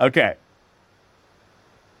 Okay.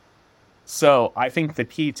 So I think the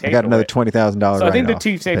key takeaway... I got another $20,000 So I think the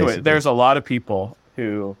key takeaway, there's a lot of people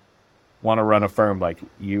who want to run a firm like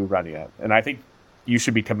you running it, and I think you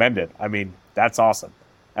should be commended. I mean, that's awesome.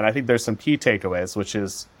 And I think there's some key takeaways, which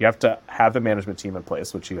is you have to have the management team in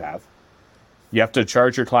place, which you have. You have to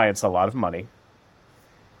charge your clients a lot of money.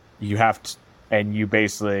 You have to, and you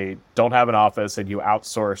basically don't have an office, and you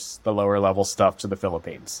outsource the lower level stuff to the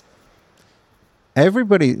Philippines.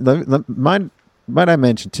 Everybody, might I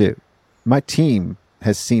mention too, my team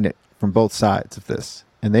has seen it from both sides of this,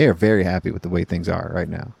 and they are very happy with the way things are right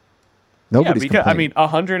now. Nobody's complaining. I mean,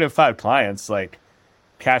 105 clients, like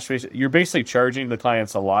cash base, you're basically charging the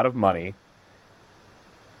clients a lot of money.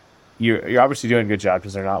 You're obviously doing a good job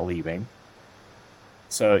because they're not leaving.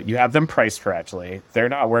 So you have them priced correctly. They're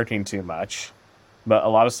not working too much, but a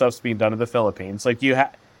lot of stuff's being done in the Philippines. Like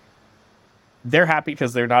they're happy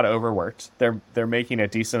because they're not overworked. They're making a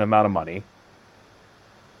decent amount of money.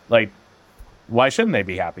 Like, why shouldn't they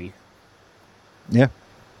be happy? Yeah.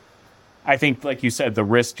 I think, like you said, the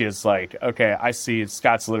risk is like, okay, I see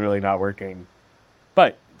Scott's literally not working.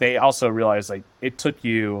 But they also realize, like, it took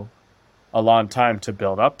you a long time to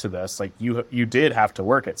build up to this. Like, you did have to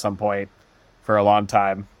work at some point for a long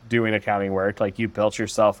time doing accounting work. Like, you built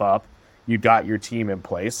yourself up. You got your team in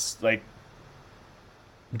place. Like,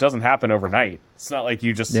 it doesn't happen overnight. It's not like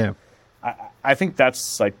you just... Yeah. I think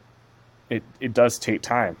that's, like, it does take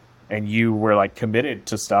time. And you were, like, committed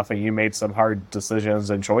to stuff, and you made some hard decisions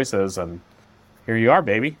and choices, and here you are,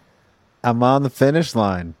 baby. I'm on the finish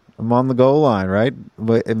line. I'm on the goal line, right?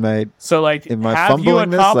 Am I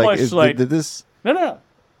fumbling this? Did this? No.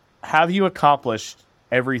 Have you accomplished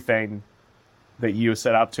everything that you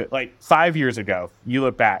set out to? Like 5 years ago, you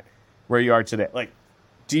look back where you are today. Like,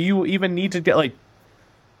 do you even need to get like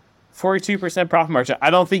 42% profit margin?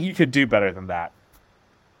 I don't think you could do better than that.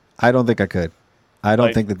 I don't think I could. I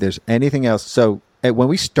don't think that there's anything else. So when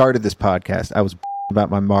we started this podcast, I was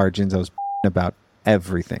about my margins. I was about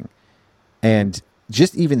everything. And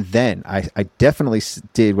just even then, I definitely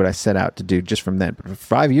did what I set out to do just from then. But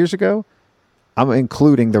 5 years ago, I'm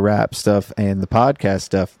including the rap stuff and the podcast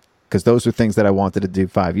stuff because those are things that I wanted to do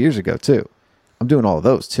 5 years ago too. I'm doing all of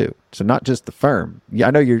those too. So not just the firm. Yeah,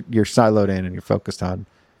 I know you're siloed in and you're focused on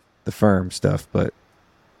the firm stuff, but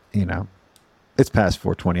you know, it's past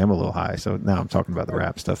 420. I'm a little high, so now I'm talking about the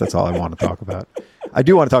rap stuff. That's all I want to talk about. I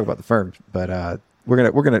do want to talk about the firm, but we're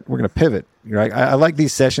gonna pivot. Right? I like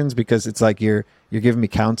these sessions because it's like you're giving me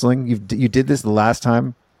counseling. You did this the last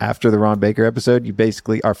time after the Ron Baker episode. You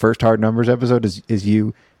basically, our first Hard Numbers episode is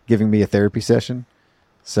you giving me a therapy session.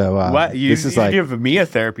 So what you give me a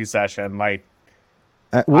therapy session? Like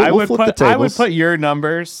I would put your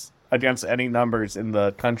numbers against any numbers in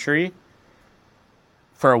the country.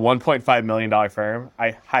 For a $1.5 million firm,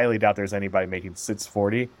 I highly doubt there's anybody making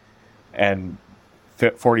 640 and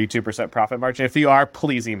 42% profit margin. If you are,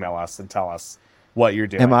 please email us and tell us what you're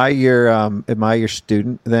doing. Am I your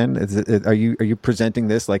student then? Are you presenting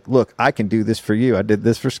this like, look, I can do this for you. I did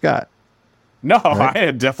this for Scott. No, right?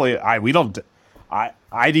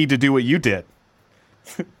 I need to do what you did.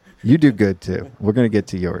 You do good too. We're going to get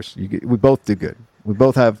to yours. We both do good. We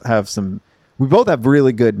both have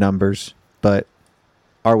really good numbers, but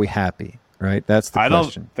are we happy? Right? That's the question.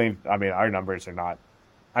 I don't think, our numbers are not,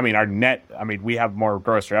 our net, we have more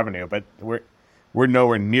gross revenue, but we're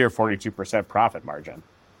nowhere near 42% profit margin.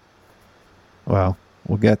 Well,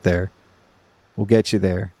 we'll get there. We'll get you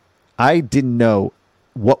there. I didn't know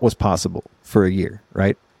what was possible for a year,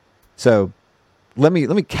 right? So let me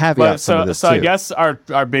caveat some of this too. I guess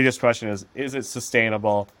our biggest question is it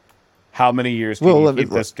sustainable? How many years can you keep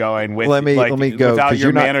this going without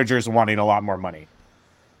your managers wanting a lot more money?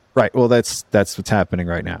 Right. Well, that's what's happening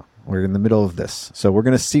right now. We're in the middle of this. So we're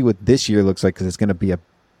going to see what this year looks like because it's going to be a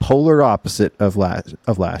polar opposite of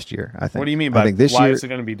last year, I think. What do you mean by why is it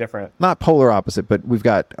going to be different? Not polar opposite, but we've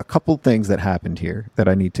got a couple things that happened here that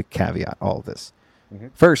I need to caveat all of this. Mm-hmm.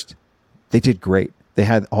 First, they did great. They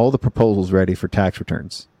had all the proposals ready for tax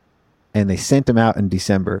returns, and they sent them out in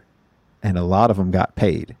December, and a lot of them got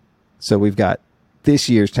paid. So we've got this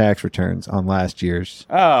year's tax returns on last year's.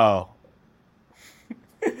 Oh.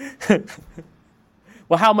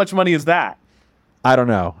 Well, how much money is that? I don't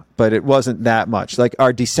know, but it wasn't that much. Like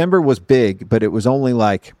our December was big, but it was only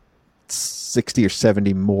like 60 or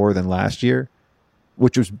 70 more than last year,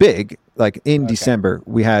 which was big. Like in December,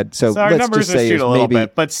 we had so our let's just say a little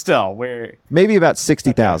bit, but still, we're maybe about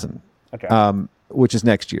 60,000, which is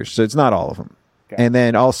next year. So it's not all of them. Okay. And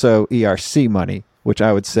then also ERC money, which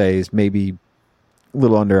I would say is maybe a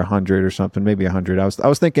little under 100 or something, maybe 100. I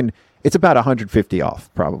was thinking it's about 150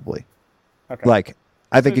 off, probably. Okay. Like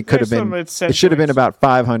I think it could have been. It should have been about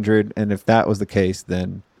 500, and if that was the case,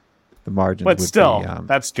 then the margin. But still,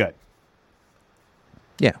 that's good.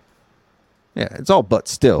 Yeah, it's all but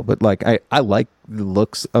still. But like I like the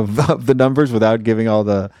looks of the numbers without giving all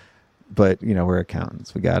the. But we're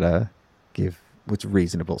accountants. We gotta give what's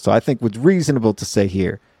reasonable. So I think what's reasonable to say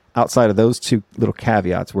here, outside of those two little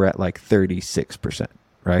caveats, we're at like 36%,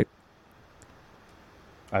 right?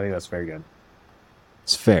 I think that's very good.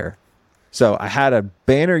 It's fair. So I had a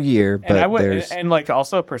banner year, but and like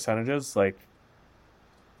also percentages, like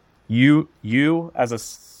you as a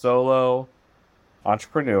solo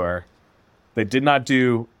entrepreneur that did not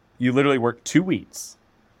do, you literally worked 2 weeks.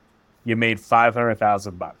 You made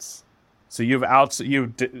 $500,000. So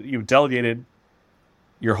you've delegated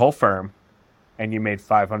your whole firm, and you made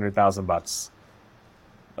 $500,000.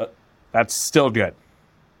 That's still good.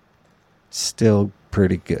 Still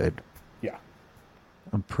pretty good. Yeah,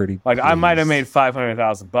 I'm pretty. Like pleased. I might have made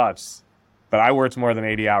 $500,000, but I worked more than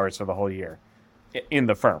 80 hours for the whole year in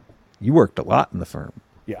the firm. You worked a lot in the firm.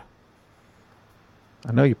 Yeah.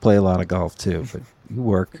 I know you play a lot of golf too, but you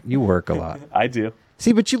work a lot. I do.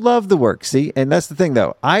 See, but you love the work. See, and that's the thing,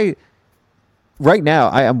 though. Right now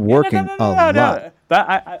I am working a lot.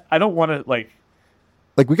 I don't want to like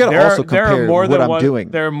we got to also compare what I'm doing.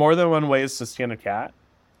 There are more than one ways to skin a cat.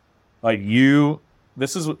 Like you're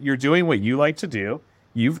doing what you like to do.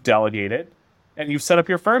 You've delegated, and you've set up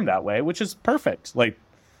your firm that way, which is perfect. Like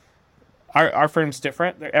our firm's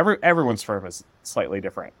different. Everyone's firm is slightly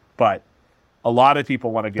different, but a lot of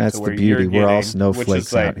people want to get to where you're getting. We're all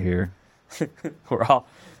snowflakes out here. we're all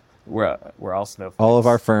snowflakes. All of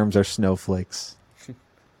our firms are snowflakes.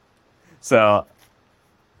 So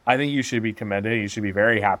I think you should be commended. You should be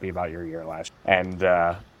very happy about your year last year.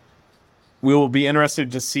 And we will be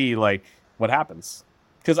interested to see like what happens.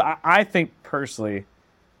 Because I think personally,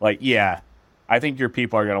 like, yeah, I think your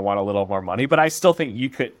people are going to want a little more money, but I still think you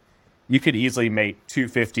could easily make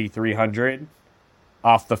 250, 300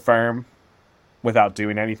 off the firm without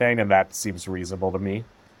doing anything, and that seems reasonable to me.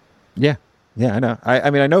 Yeah, I know.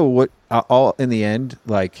 I mean, I know what all in the end.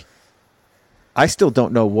 Like, I still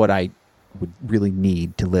don't know what I would really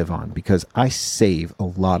need to live on because I save a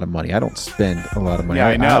lot of money. I don't spend a lot of money. Yeah,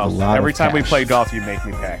 I know. I have a lot Every of time we cash. play golf, you make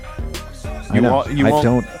me pay. I don't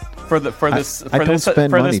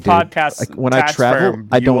spend money, dude. podcast. Like, when I travel, firm,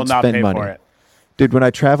 I don't will not spend pay money. For it. Dude, when I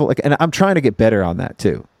travel, like, and I'm trying to get better on that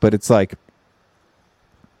too. But it's like,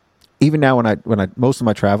 even now when I most of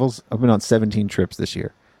my travels, I've been on 17 trips this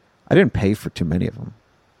year. I didn't pay for too many of them.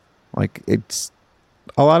 Like, it's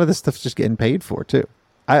a lot of this stuff's just getting paid for too.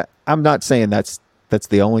 I'm not saying that's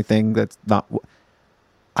the only thing. That's not.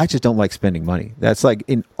 I just don't like spending money. That's like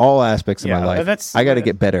in all aspects of my life. I got to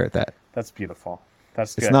get better at that. That's beautiful.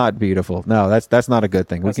 That's good. It's not beautiful. No, that's not a good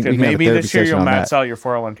thing. That's we good. can Maybe have a this year you'll max that. out your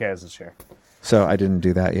 401ks this year. So I didn't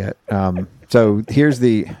do that yet. So here's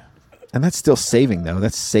and that's still saving though.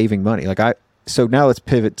 That's saving money. So now let's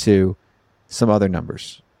pivot to some other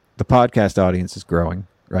numbers. The podcast audience is growing,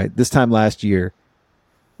 right? This time last year,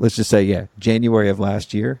 let's just say, January of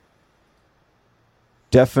last year,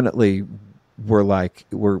 definitely we're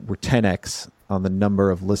 10x on the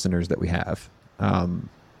number of listeners that we have.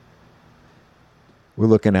 We're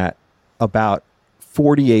looking at about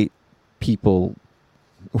 48 people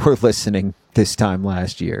were listening this time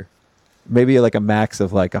last year. Maybe like a max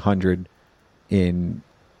of like 100 in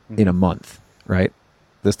a month, right?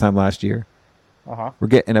 This time last year. Uh-huh. We're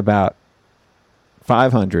getting about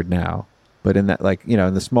 500 now, but in that, like,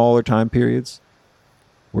 in the smaller time periods,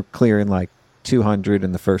 we're clearing like 200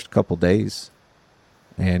 in the first couple days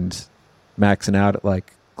and maxing out at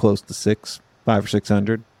like close to 500 or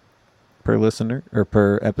 600 per listener or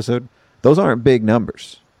per episode. Those aren't big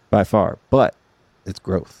numbers by far, but it's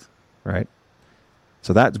growth, right?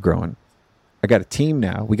 So that's growing. I got a team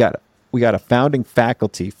now. We got a founding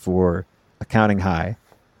faculty for Accounting High.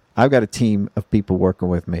 I've got a team of people working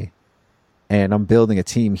with me, and I'm building a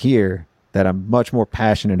team here that I'm much more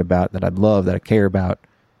passionate about, that I love, that I care about.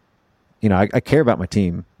 I care about my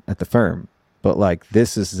team at the firm, but like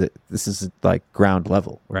this is like ground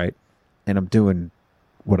level, right? And I'm doing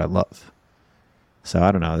what I love. So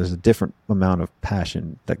I don't know. There's a different amount of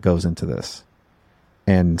passion that goes into this,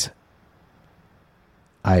 and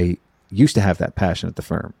I used to have that passion at the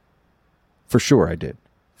firm. For sure, I did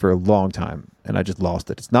for a long time, and I just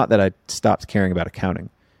lost it. It's not that I stopped caring about accounting.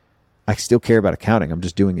 I still care about accounting. I'm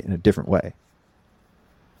just doing it in a different way.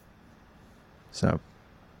 So.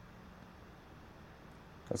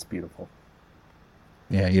 That's beautiful.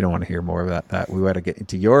 Yeah, you don't want to hear more about that. We got to get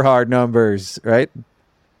into your hard numbers, right?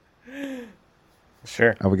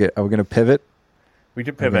 Sure. Are we going to pivot? We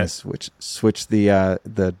can pivot. Switch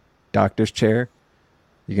the doctor's chair.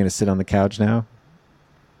 You're going to sit on the couch now?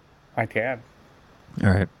 I can. All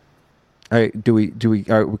right.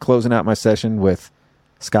 Are we closing out my session with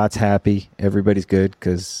Scott's happy, everybody's good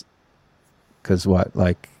because what?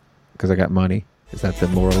 Like, because I got money? Is that the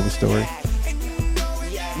moral of the story?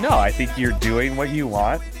 No, I think you're doing what you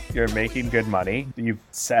want. You're making good money. You've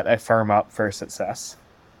set a firm up for success.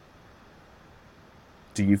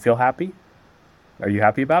 Do you feel happy? Are you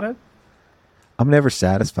happy about it? I'm never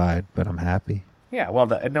satisfied, but I'm happy. Yeah, well,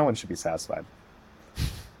 no one should be satisfied.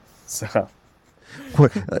 So,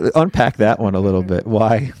 unpack that one a little bit.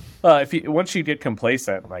 Why? Once you get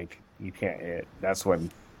complacent, like you can't. That's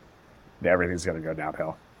when everything's going to go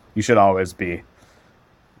downhill. You should always be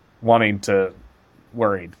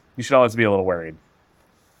worried. You should always be a little worried.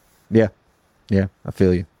 Yeah, I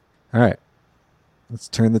feel you. All right, let's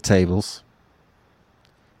turn the tables,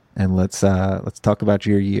 and let's talk about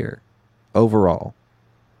your year overall.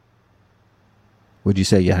 Would you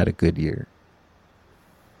say you had a good year?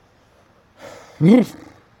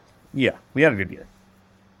 Yeah, we had a good year.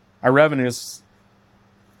 Our revenues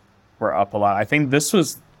were up a lot. I think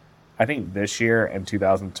this year and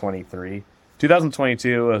 2023.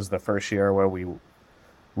 2022 was the first year where we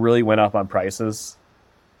really went up on prices.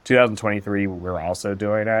 2023, we're also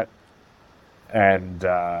doing it. And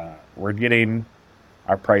we're getting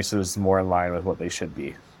our prices more in line with what they should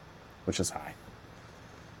be, which is high.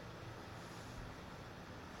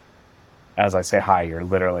 as I say hi, you're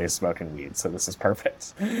literally smoking weed, so this is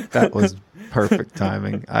perfect. That was perfect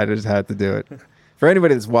timing. I just had to do it. For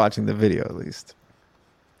anybody that's watching the video, at least.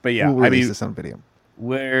 But yeah, we'll release this on video.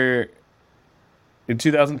 We're in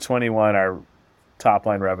 2021. Our top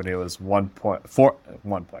line revenue was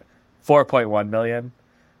 4.1 million.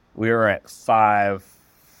 We were at 5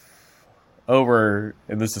 over,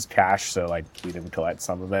 and this is cash, so like we didn't collect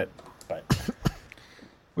some of it, but what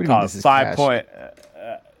do you mean this is 5 cash? point.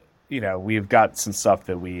 We've got some stuff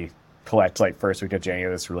that we collect like first week of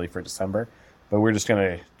January. That's really for December, but we're just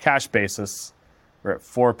gonna cash basis. We're at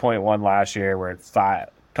 4.1 last year. We're at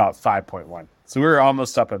 5.1. So we were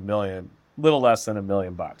almost up $1 million, little less than $1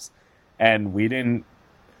 million, and we didn't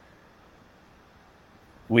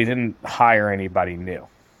hire anybody new.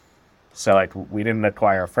 So like we didn't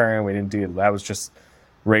acquire a firm. We didn't do that. Was just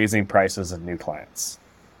raising prices of new clients.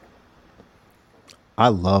 I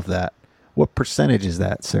love that. What percentage is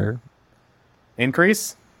that, sir?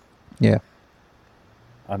 Increase? Yeah.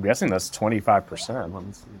 I'm guessing that's 25%. Let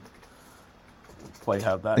me see. Play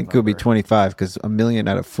have that. I think it could be 25 because $1 million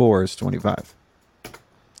out of 4 is 25.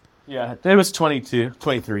 Yeah, it was 23.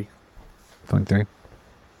 23.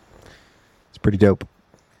 It's pretty dope.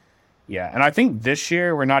 Yeah, and I think this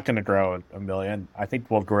year we're not going to grow $1 million. I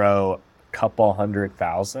think we'll grow a couple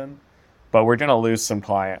 100,000, but we're going to lose some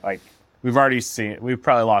client. Like we've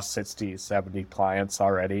probably lost 60, 70 clients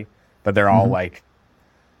already, but they're all like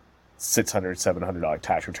 $600, $700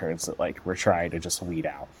 tax returns that like we're trying to just weed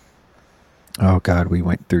out. Oh God, we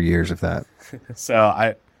went through years of that. So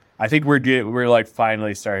I think we're like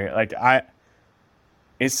finally starting. Like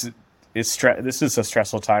this is a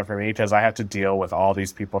stressful time for me because I have to deal with all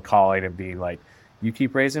these people calling and being like, "You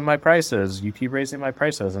keep raising my prices. You keep raising my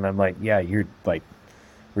prices," and I'm like, "Yeah, you're like,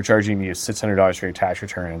 we're charging you $600 for your tax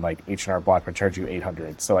return, and like H&R Block would charge you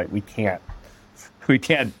 $800. So like we can't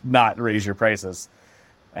not raise your prices."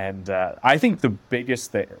 And I think the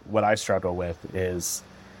biggest thing, what I struggle with is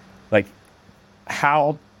like,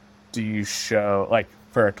 how do you show, like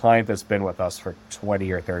for a client that's been with us for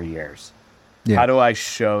 20 or 30 years, how do I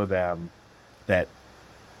show them that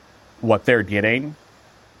what they're getting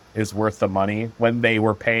is worth the money when they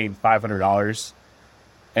were paying $500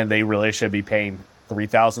 and they really should be paying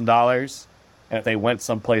 $3,000? And if they went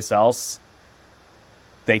someplace else,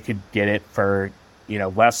 they could get it for,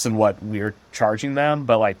 less than what we're charging them,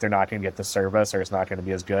 but like they're not going to get the service or it's not going to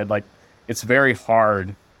be as good. Like it's very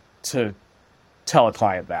hard to tell a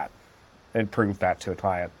client that and prove that to a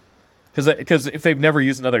client. Because if they've never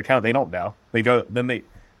used another account, they don't know. They go, then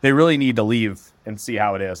they really need to leave and see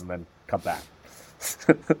how it is and then come back.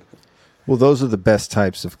 Well, those are the best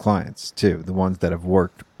types of clients too. The ones that have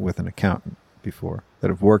worked with an accountant before, that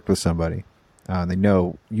have worked with somebody. They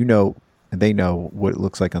know, and they know what it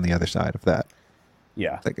looks like on the other side of that.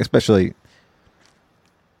 Yeah. Like especially,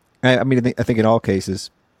 I think in all cases,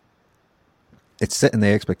 it's setting the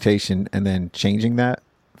expectation and then changing that.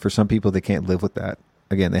 For some people, they can't live with that.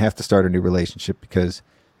 Again, they have to start a new relationship because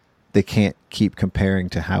they can't keep comparing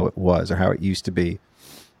to how it was or how it used to be,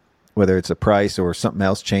 whether it's a price or something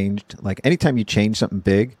else changed. Like anytime you change something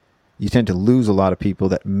big, you tend to lose a lot of people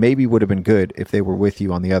that maybe would have been good if they were with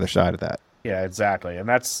you on the other side of that. Yeah, exactly. And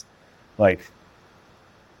that's like,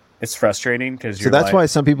 it's frustrating because so that's why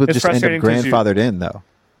some people just end up grandfathered in though.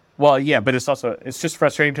 Well, yeah, but it's just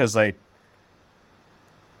frustrating because like,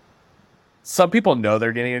 some people know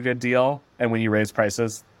they're getting a good deal, and when you raise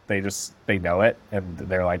prices, they know it, and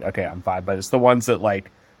they're like, okay, I'm fine. But it's the ones that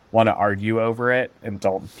like want to argue over it and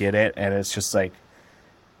don't get it, and it's just like,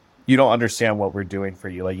 you don't understand what we're doing for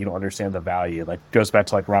you. Like you don't understand the value. Like it goes back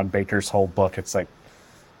to like Ron Baker's whole book. It's like,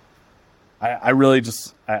 I really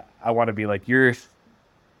just I want to be like,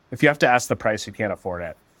 if you have to ask the price, you can't afford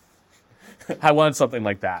it. I want something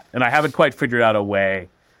like that, and I haven't quite figured out a way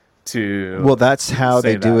to. Well, that's how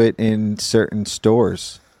they do it in certain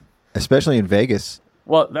stores, especially in Vegas.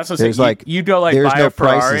 Well, that's what there's like you go like there's buy no a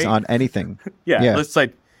Ferrari. prices on anything. yeah, it's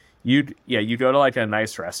like you go to like a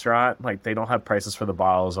nice restaurant, like they don't have prices for the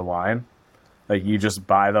bottles of wine. Like you just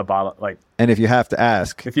buy the bottle, like. And if you have to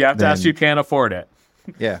ask, you can't afford it.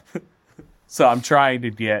 Yeah. So I'm trying to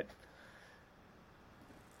get,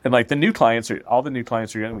 and like all the new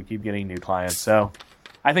clients are getting. We keep getting new clients, so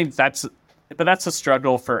I think that's a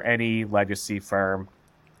struggle for any legacy firm.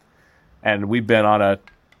 And we've been on a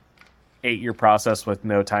 8-year process with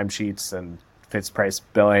no timesheets and fixed price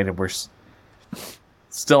billing, and we're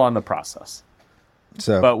still on the process.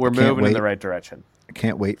 But we're moving in the right direction. I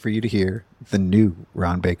can't wait for you to hear the new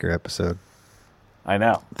Ron Baker episode. I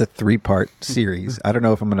know. The 3-part series. I don't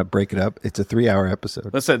know if I'm going to break it up. It's a 3-hour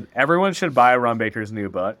episode. Listen, everyone should buy Ron Baker's new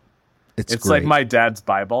book. It's great. like my dad's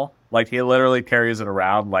Bible. Like, he literally carries it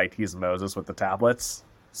around like he's Moses with the tablets.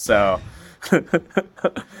 So, I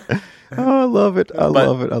love it. I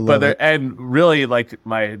love it. And really, like,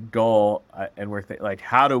 my goal, and we're like,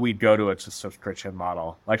 how do we go to a subscription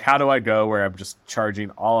model? Like, how do I go where I'm just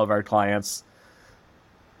charging all of our clients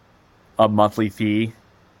a monthly fee?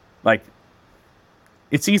 Like,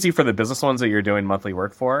 it's easy for the business ones that you're doing monthly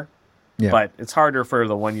work for, but it's harder for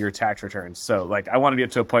the 1-year tax returns. So, like, I want to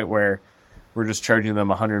get to a point where we're just charging them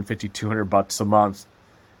 $150, $200 a month,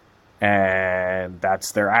 and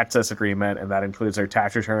that's their access agreement, and that includes their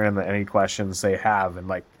tax return and any questions they have. And,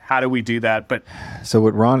 like, how do we do that? But so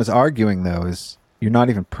what Ron is arguing, though, is you're not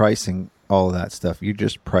even pricing all of that stuff. You're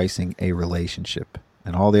just pricing a relationship,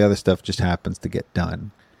 and all the other stuff just happens to get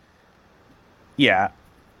done. Yeah,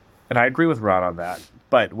 and I agree with Ron on that.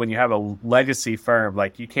 But when you have a legacy firm,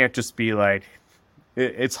 like, you can't just be like,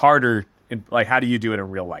 it's harder. Like, how do you do it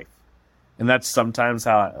in real life? And that's sometimes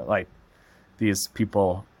how, like, these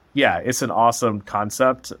people, it's an awesome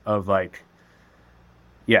concept of, like,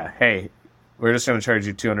 hey, we're just going to charge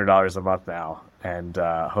you $200 a month now, and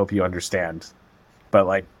hope you understand. But,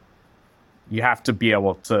 like, you have to be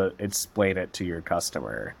able to explain it to your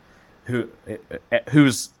customer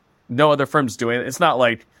who's no other firm's doing it. It's not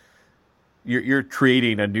like you're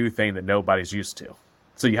creating a new thing that nobody's used to.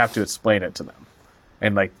 So you have to explain it to them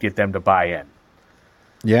and, like, get them to buy in.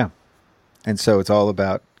 Yeah. And so it's all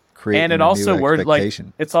about creating and it a also new expectation.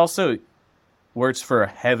 Like, it's also works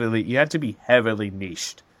for you have to be heavily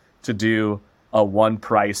niched to do a one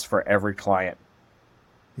price for every client.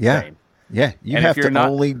 Yeah. thing. Yeah. You have to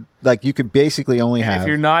only, like, you could basically only have. If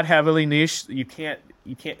you're not heavily niched, you can't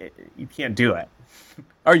do it.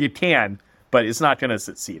 Or you can, but it's not going to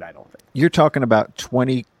succeed, I don't think. You're talking about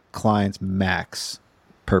 20 clients max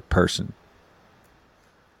per person.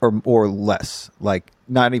 Or less, like,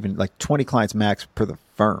 not even, like, 20 clients max per the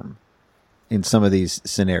firm in some of these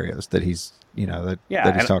scenarios that he's, that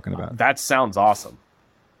he's talking about. That sounds awesome.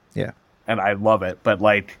 Yeah. And I love it. But,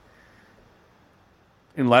 like,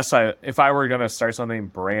 if I were going to start something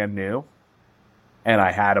brand new and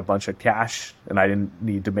I had a bunch of cash and I didn't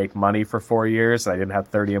need to make money for 4 years and I didn't have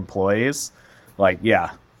 30 employees, like, I'd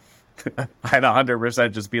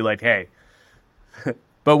 100% just be like, hey,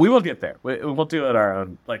 but we will get there. We'll do it our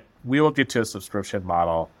own. Like, we will get to a subscription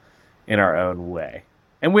model in our own way.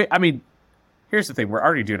 And here's the thing. We're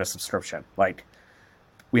already doing a subscription. Like,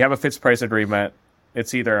 we have a fixed price agreement.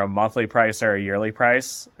 It's either a monthly price or a yearly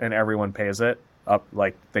price, and everyone pays it up.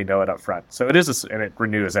 Like, they know it up front. So it is, and it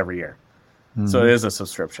renews every year. Mm-hmm. So it is a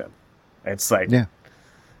subscription. It's like,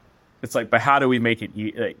 it's like, but how do we make it?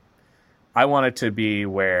 Like, I want it to be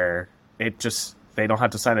where they don't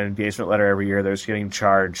have to sign an engagement letter every year. They're just getting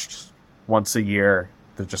charged once a year.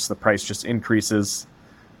 The price just increases,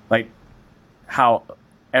 like how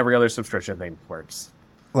every other subscription thing works.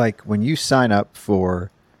 Like when you sign up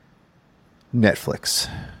for Netflix.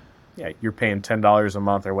 Yeah, you're paying $10 a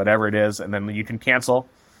month or whatever it is, and then you can cancel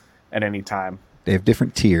at any time. They have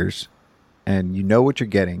different tiers, and you know what you're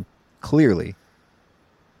getting clearly.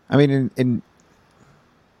 I mean,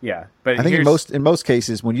 but I think in most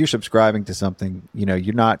cases, when you're subscribing to something,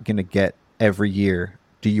 you're not going to get every year,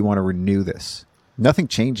 do you want to renew this? Nothing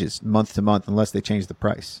changes month to month unless they change the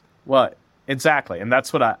price. Well, exactly. And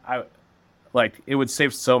that's what I like. It would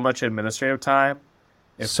save so much administrative time.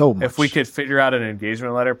 If we could figure out an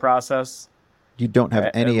engagement letter process. You don't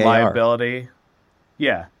have any liability.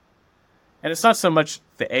 Yeah. And it's not so much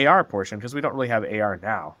the AR portion because we don't really have AR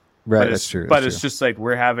now. Right, that's true. But it's just like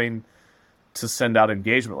we're having to send out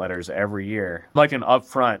engagement letters every year, like an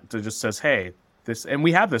upfront that just says, hey, this, and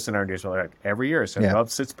we have this in our engagement letter every year, so up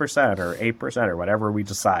 6% or 8% or whatever we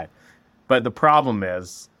decide. But the problem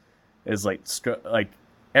is like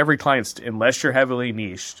every client's, unless you're heavily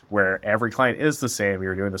niched, where every client is the same,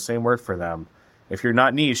 you're doing the same work for them. If you're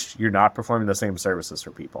not niched, you're not performing the same services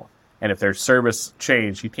for people. And if their service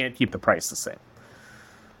change, you can't keep the price the same.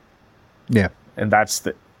 Yeah. And that's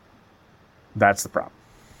the problem.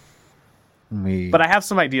 But I have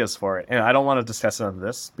some ideas for it, and I don't want to discuss it on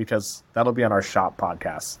this because that'll be on our shop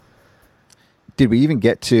podcast. Did we even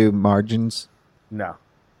get to margins? No.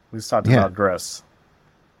 We just talked about gross.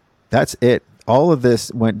 That's it. All of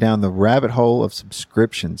this went down the rabbit hole of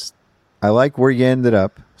subscriptions. I like where you ended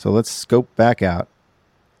up, so let's scope back out.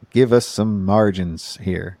 Give us some margins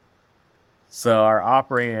here. So our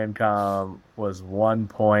operating income was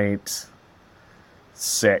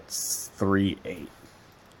 1.638.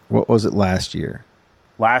 What was it last year?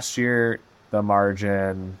 Last year, the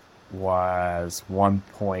margin was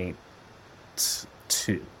 1.2.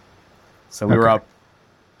 So we were up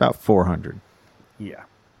about 400. Yeah.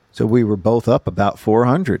 So we were both up about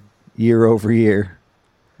 400 year over year.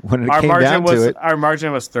 When it came down to it, our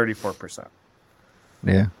margin was 34%.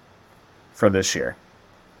 Yeah, for this year.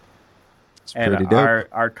 it's and pretty dope.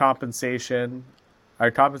 our compensation,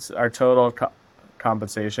 our total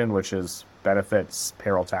compensation, which is benefits,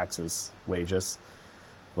 payroll taxes, wages,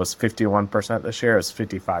 was 51% this year. It was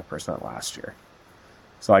 55% last year.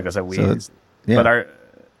 So like I said, but our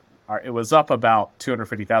it was up about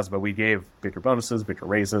 250,000, but we gave bigger bonuses, bigger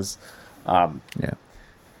raises.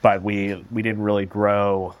 But we didn't really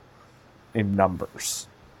grow in numbers.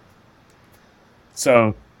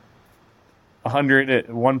 So 100 at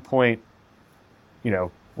 1 point, call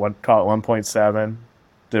it 1.7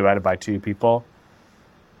 divided by 2 people.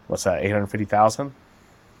 What's that? 850,000.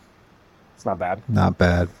 It's not bad. Not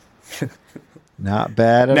bad. Not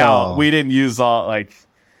bad at all. Now we didn't use all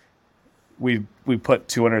we put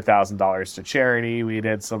 $200,000 to charity. We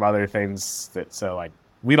did some other things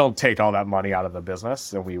we don't take all that money out of the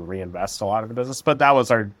business and we reinvest a lot of the business. But that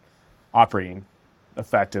was our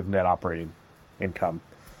effective net operating income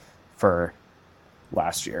for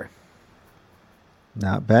last year.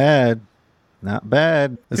 Not bad. Not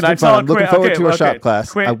bad. Can I tell? I'm looking forward to a shop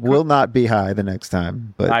class. I will not be high the next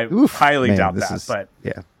time, but I highly doubt that. But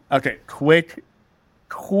yeah. Okay, quick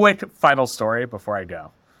final story before I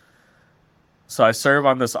go. So I serve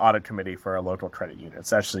on this audit committee for a local credit union.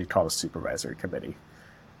 It's actually called a supervisory committee,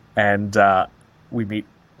 and we meet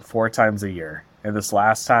 4 times a year. And this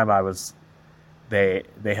last time I was, they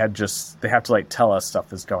have to tell us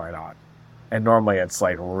stuff is going on, and normally it's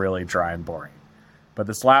really dry and boring. But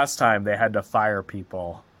this last time they had to fire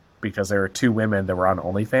people because there were 2 women that were on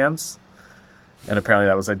OnlyFans. And apparently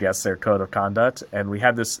that was against their code of conduct. And we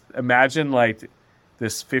had this, imagine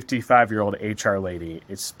this 55-year-old HR lady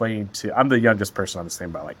explaining to, I'm the youngest person on this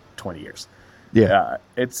thing by 20 years. Yeah.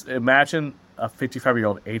 Imagine a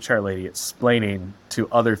 55-year-old HR lady explaining to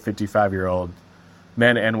other 55-year-old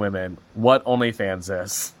men and women what OnlyFans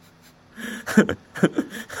is.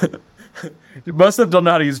 Most of them don't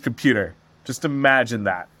know how to use a computer. Just imagine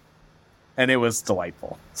that. And it was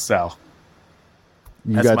delightful. So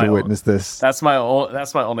you got to witness this. That's my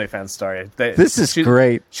OnlyFans story. This is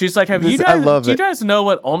great. She's like, do you guys know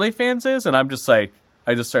what OnlyFans is? And I'm just I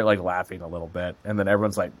just start laughing a little bit. And then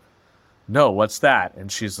everyone's like, no, what's that?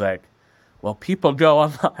 And she's like, well, people go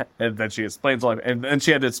online. And then she explains, and then she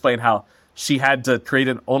had to explain how she had to create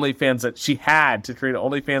an OnlyFans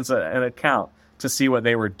an account to see what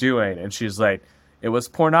they were doing. And she's like, it was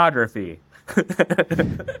pornography.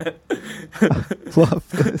 Love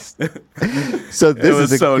this. So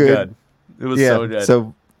this is so good. It was so good.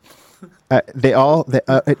 So it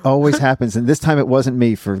always happens, and this time it wasn't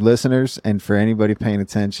me. For listeners and for anybody paying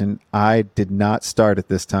attention, I did not start it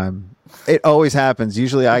this time. It always happens.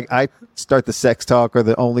 Usually, I start the sex talk or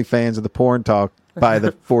the OnlyFans or the porn talk by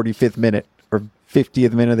the 45th minute or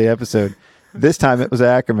 50th minute of the episode. This time it was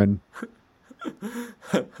Ackerman.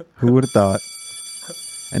 Who would have thought?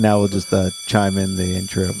 And now we'll just chime in the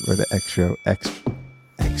intro or the extra.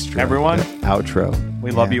 Everyone, outro.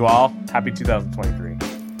 We love you all. Happy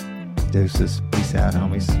 2023. Deuces. Peace out,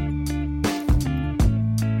 homies.